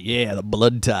 Ah, yeah, the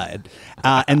blood tide.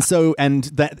 And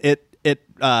that it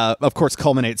of course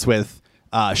culminates with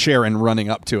Sharon running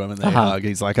up to him and they hug.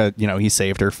 He's like he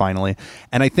saved her finally.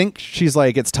 And I think she's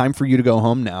like, it's time for you to go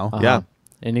home now. Yeah.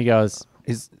 And he goes,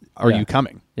 Are Yeah. you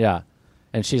coming? "Yeah."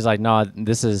 And she's like, "No,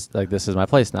 this is my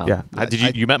place now." Yeah.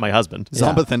 You met my husband.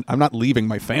 Zombothan, I'm not leaving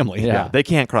my family. Yeah. They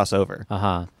can't cross over.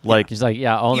 Like she's like,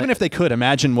 "Yeah, only." Even if they could,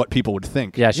 imagine what people would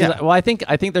think. yeah, she's like, well, I think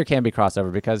there can be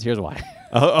crossover because here's why.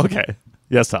 Oh, okay.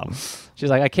 Yes, Tom. She's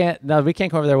like, we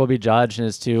can't come over there. We'll be judged, and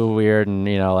it's too weird, and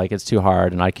like it's too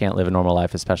hard, and I can't live a normal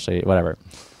life, especially whatever.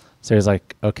 So he's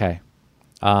like, okay,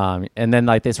 and then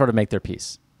like they sort of make their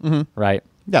peace, right?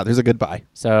 Yeah, there's a goodbye.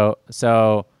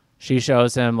 So she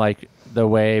shows him like the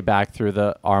way back through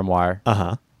the armoire,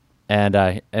 and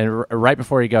right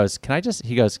before he goes, can I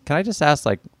just ask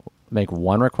like make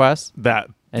one request? That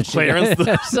And she Clarence,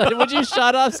 so, would you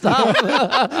shut up? Stop.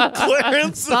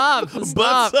 Clarence, Stop.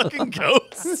 butt sucking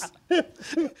ghost.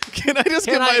 Can I just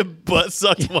get my butt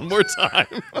sucked one more time?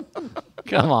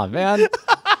 Come on, man.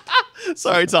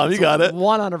 Sorry, Tom, you got it.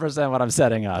 100% what I'm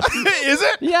setting up. Is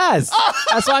it? Yes.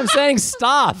 That's why I'm saying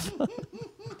stop.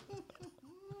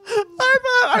 I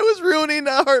thought I was ruining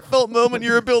a heartfelt moment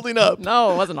you were building up.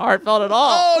 No, it wasn't heartfelt at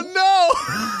all. Oh no!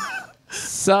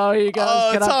 So he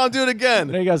goes, Tom, do it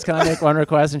again. he goes, "Can I make one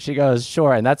request?" And she goes,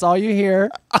 "Sure." And that's all you hear.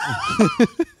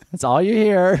 That's all you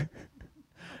hear.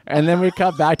 And then we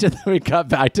cut back to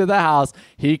the house.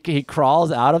 He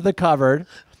crawls out of the cupboard.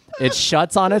 It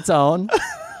shuts on its own.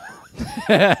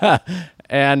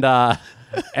 and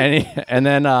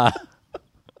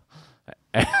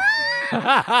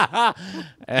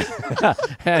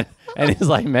he's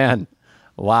like, "Man,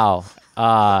 wow."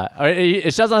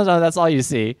 It shuts on its own. That's all you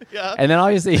see. Yeah. And then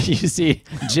all you see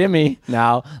Jimmy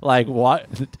now like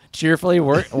cheerfully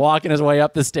walking his way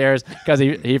up the stairs because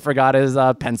he forgot his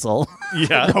pencil.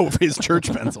 Yeah. Oh, his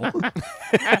church pencil.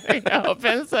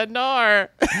 Opens the door.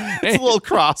 It's a little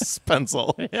cross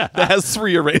pencil that has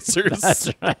 3 erasers. That's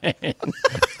right.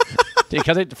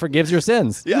 Because it forgives your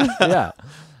sins. Yeah. Yeah.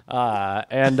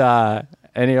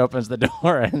 and he opens the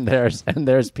door, and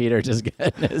there's Peter just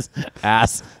getting his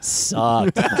ass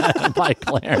sucked by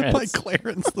Clarence. By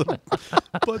Clarence, the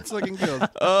butt-sucking ghost.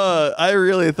 I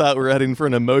really thought we were heading for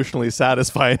an emotionally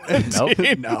satisfying Nope.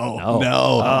 ending. No.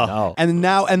 No.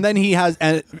 And then he has,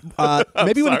 and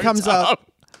maybe when he Sorry, comes Tom. up,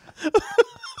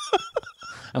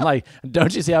 I'm like,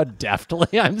 don't you see how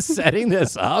deftly I'm setting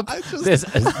this up? This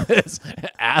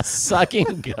ass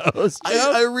sucking ghost.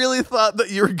 I really thought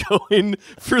that you were going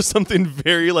for something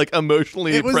very like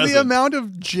emotionally it was present. the amount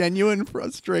of genuine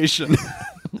frustration.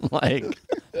 Like,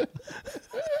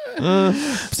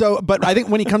 So, but I think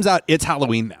when he comes out, it's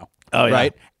Halloween now. Oh, yeah.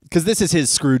 Right? Because this is his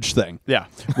Scrooge thing. Yeah.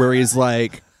 Where he's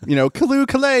like, Callooh,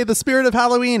 Calais, the spirit of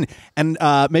Halloween. And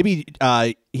maybe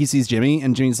he sees Jimmy,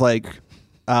 and Jimmy's like,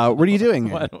 what are you doing?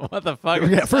 what the fuck?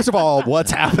 Yeah, first of all,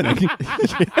 what's happening?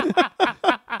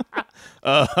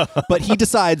 But he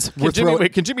decides we're throwing.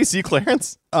 Can Jimmy see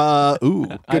Clarence?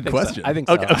 Good question. I think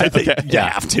so. Okay. You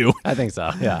have to. I think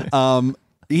so. Yeah.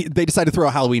 They decide to throw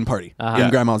a Halloween party in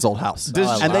Grandma's old house,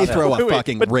 and they throw a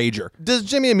fucking rager. Does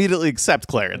Jimmy immediately accept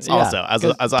Clarence also as a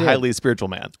dude. highly spiritual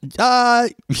man?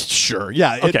 Sure,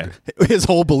 yeah. Okay. His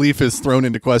whole belief is thrown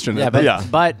into question. Yeah,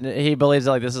 but he believes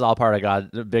that, like, this is all part of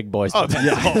God, big boys.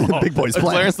 Big boy's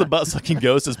plan. Clarence the butt-sucking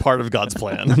ghost is part of God's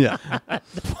plan. Yeah.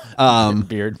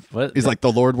 Beard. What? He's like,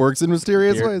 the Lord works in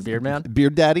mysterious ways. Beard man?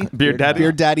 Beard Daddy. Beard Daddy.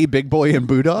 Beard Daddy, Big Boy, and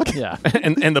Boodog. Yeah.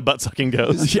 and the butt-sucking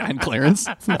ghost. Yeah, and Clarence.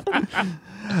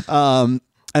 And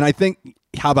I think,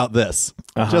 how about this?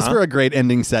 Just for a great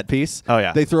ending set piece. Oh,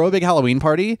 yeah. They throw a big Halloween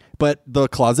party, but the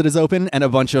closet is open, and a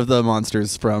bunch of the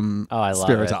monsters from I love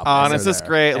Spiritopolis it. And are it's just there.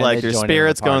 great. And Like they your join in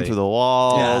spirits the going party. through the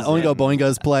walls. Yeah, Oingo Boingo's I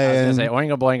was playing. gonna say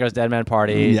Oingo Boingo's Dead Man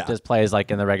Party Yeah. just plays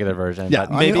like in the regular version. Yeah,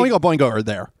 but maybe- Oingo Boingo are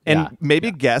there. And Yeah.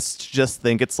 maybe guests just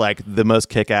think it's like the most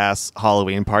kick-ass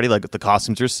Halloween party. Like the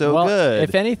costumes are so well, good.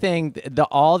 if anything,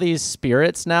 all these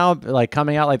spirits now, like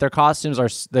coming out, like their costumes are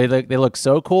they look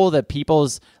so cool that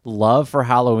people's love for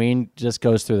Halloween just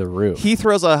goes through the roof. He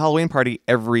throws a Halloween party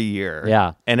every year.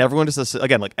 Yeah. And everyone just,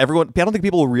 again, like everyone, I don't think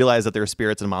people realize that they're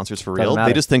spirits and monsters for real. matter.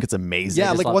 They just think it's amazing. Yeah,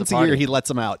 just like love once the a year party. he lets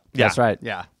them out. Yeah. That's right.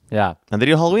 Yeah. Yeah. And they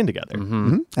do Halloween together.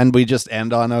 And we just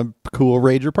end on a cool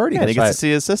Rager party. And he gets right. to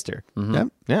see his sister. Yep.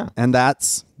 Yeah. And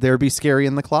that's There Be Scary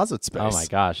in the Closet space. Oh my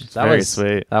gosh, that very was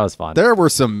sweet. That was fun. There were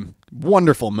some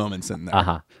wonderful moments in there.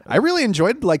 Uh-huh. I really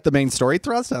enjoyed like the main story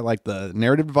thrust. I liked the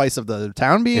narrative device of the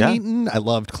town being Yeah. eaten. I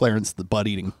loved Clarence the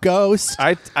butt-eating ghost.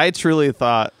 I truly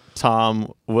thought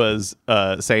Tom was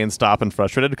saying stop and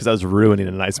frustrated because I was ruining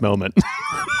a nice moment.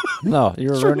 No, you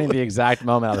were ruining the exact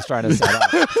moment I was trying to set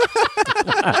up.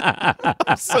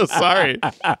 I'm so sorry.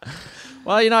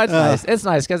 Well, it's nice. It's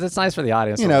nice because it's nice for the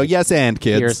audience. You to know, like, yes and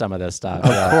kids. hear some of this stuff.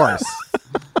 Of course.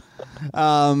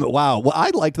 Wow. Well,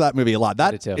 I liked that movie a lot.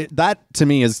 did too. That to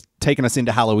me has taken us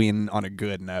into Halloween on a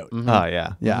good note. Oh,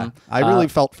 yeah. Yeah. I really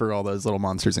felt for all those little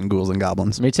monsters and ghouls and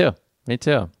goblins. Me too.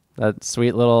 That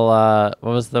sweet little what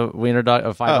was the wiener dog?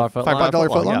 $5 foot long. $5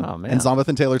 foot long. Oh, man. And Zombeth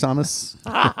and Taylor Thomas.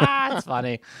 It's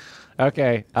funny.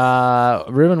 Okay,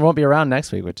 Ruben won't be around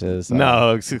next week, which is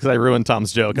No, because I ruined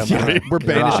Tom's joke. I'm sorry. We're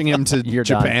banishing him to You're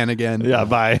Japan again. Yeah,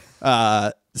 bye.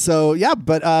 So yeah,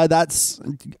 but that's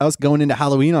us going into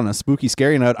Halloween on a spooky,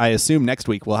 scary note. I assume next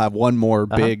week we'll have one more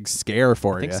big scare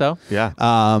for you. I think so. Yeah.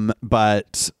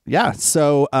 But yeah,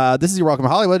 so this is You're Welcome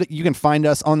Hollywood. You can find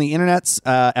us on the internets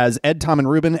as Ed, Tom, and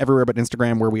Ruben everywhere but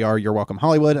Instagram, where we are You're Welcome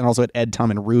Hollywood, and also at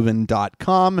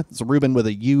edtomandruben.com. It's Ruben with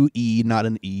a UE, not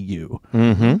an EU.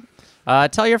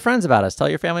 Tell your friends about us. Tell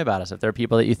your family about us. If there are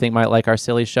people that you think might like our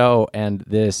silly show and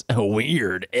this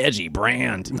weird, edgy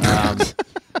brand,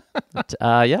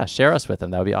 share us with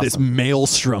them. That would be awesome. This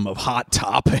maelstrom of hot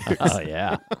topics. Oh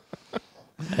yeah.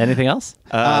 Anything else?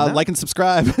 Like and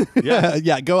subscribe.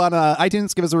 Yeah. Go on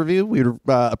iTunes, give us a review. We'd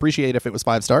appreciate if it was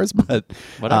 5 stars, but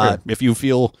Whatever. if you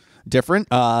feel different,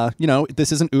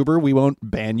 this isn't Uber. We won't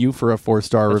ban you for a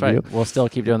 4-star That's review. right. We'll still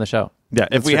keep doing the show. Yeah,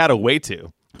 if we had a way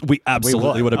to. We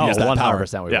absolutely would have used that power.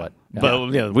 100% we Yeah. would. But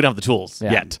we don't have the tools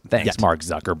Yeah. yet. Thanks, Yet. Mark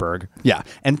Zuckerberg. Yeah.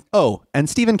 And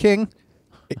Stephen King,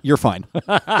 you're fine.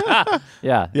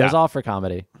 Yeah, it was all for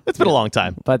comedy. It's been a long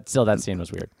time. But still, that scene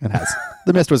was weird. It has.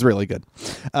 The Mist was really good.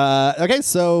 Okay,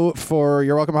 so for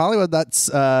You're Welcome Hollywood, that's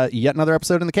yet another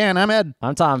episode in the can. I'm Ed.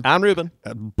 I'm Tom. I'm Ruben.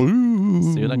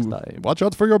 Boo. See you next time. Watch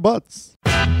out for your butts.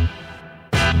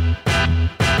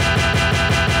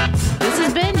 This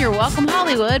has been Your Welcome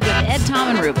Hollywood with Ed,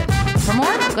 Tom, and Ruben. For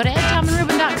more, go to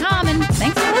edtomandruben.com, and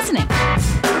thanks for listening.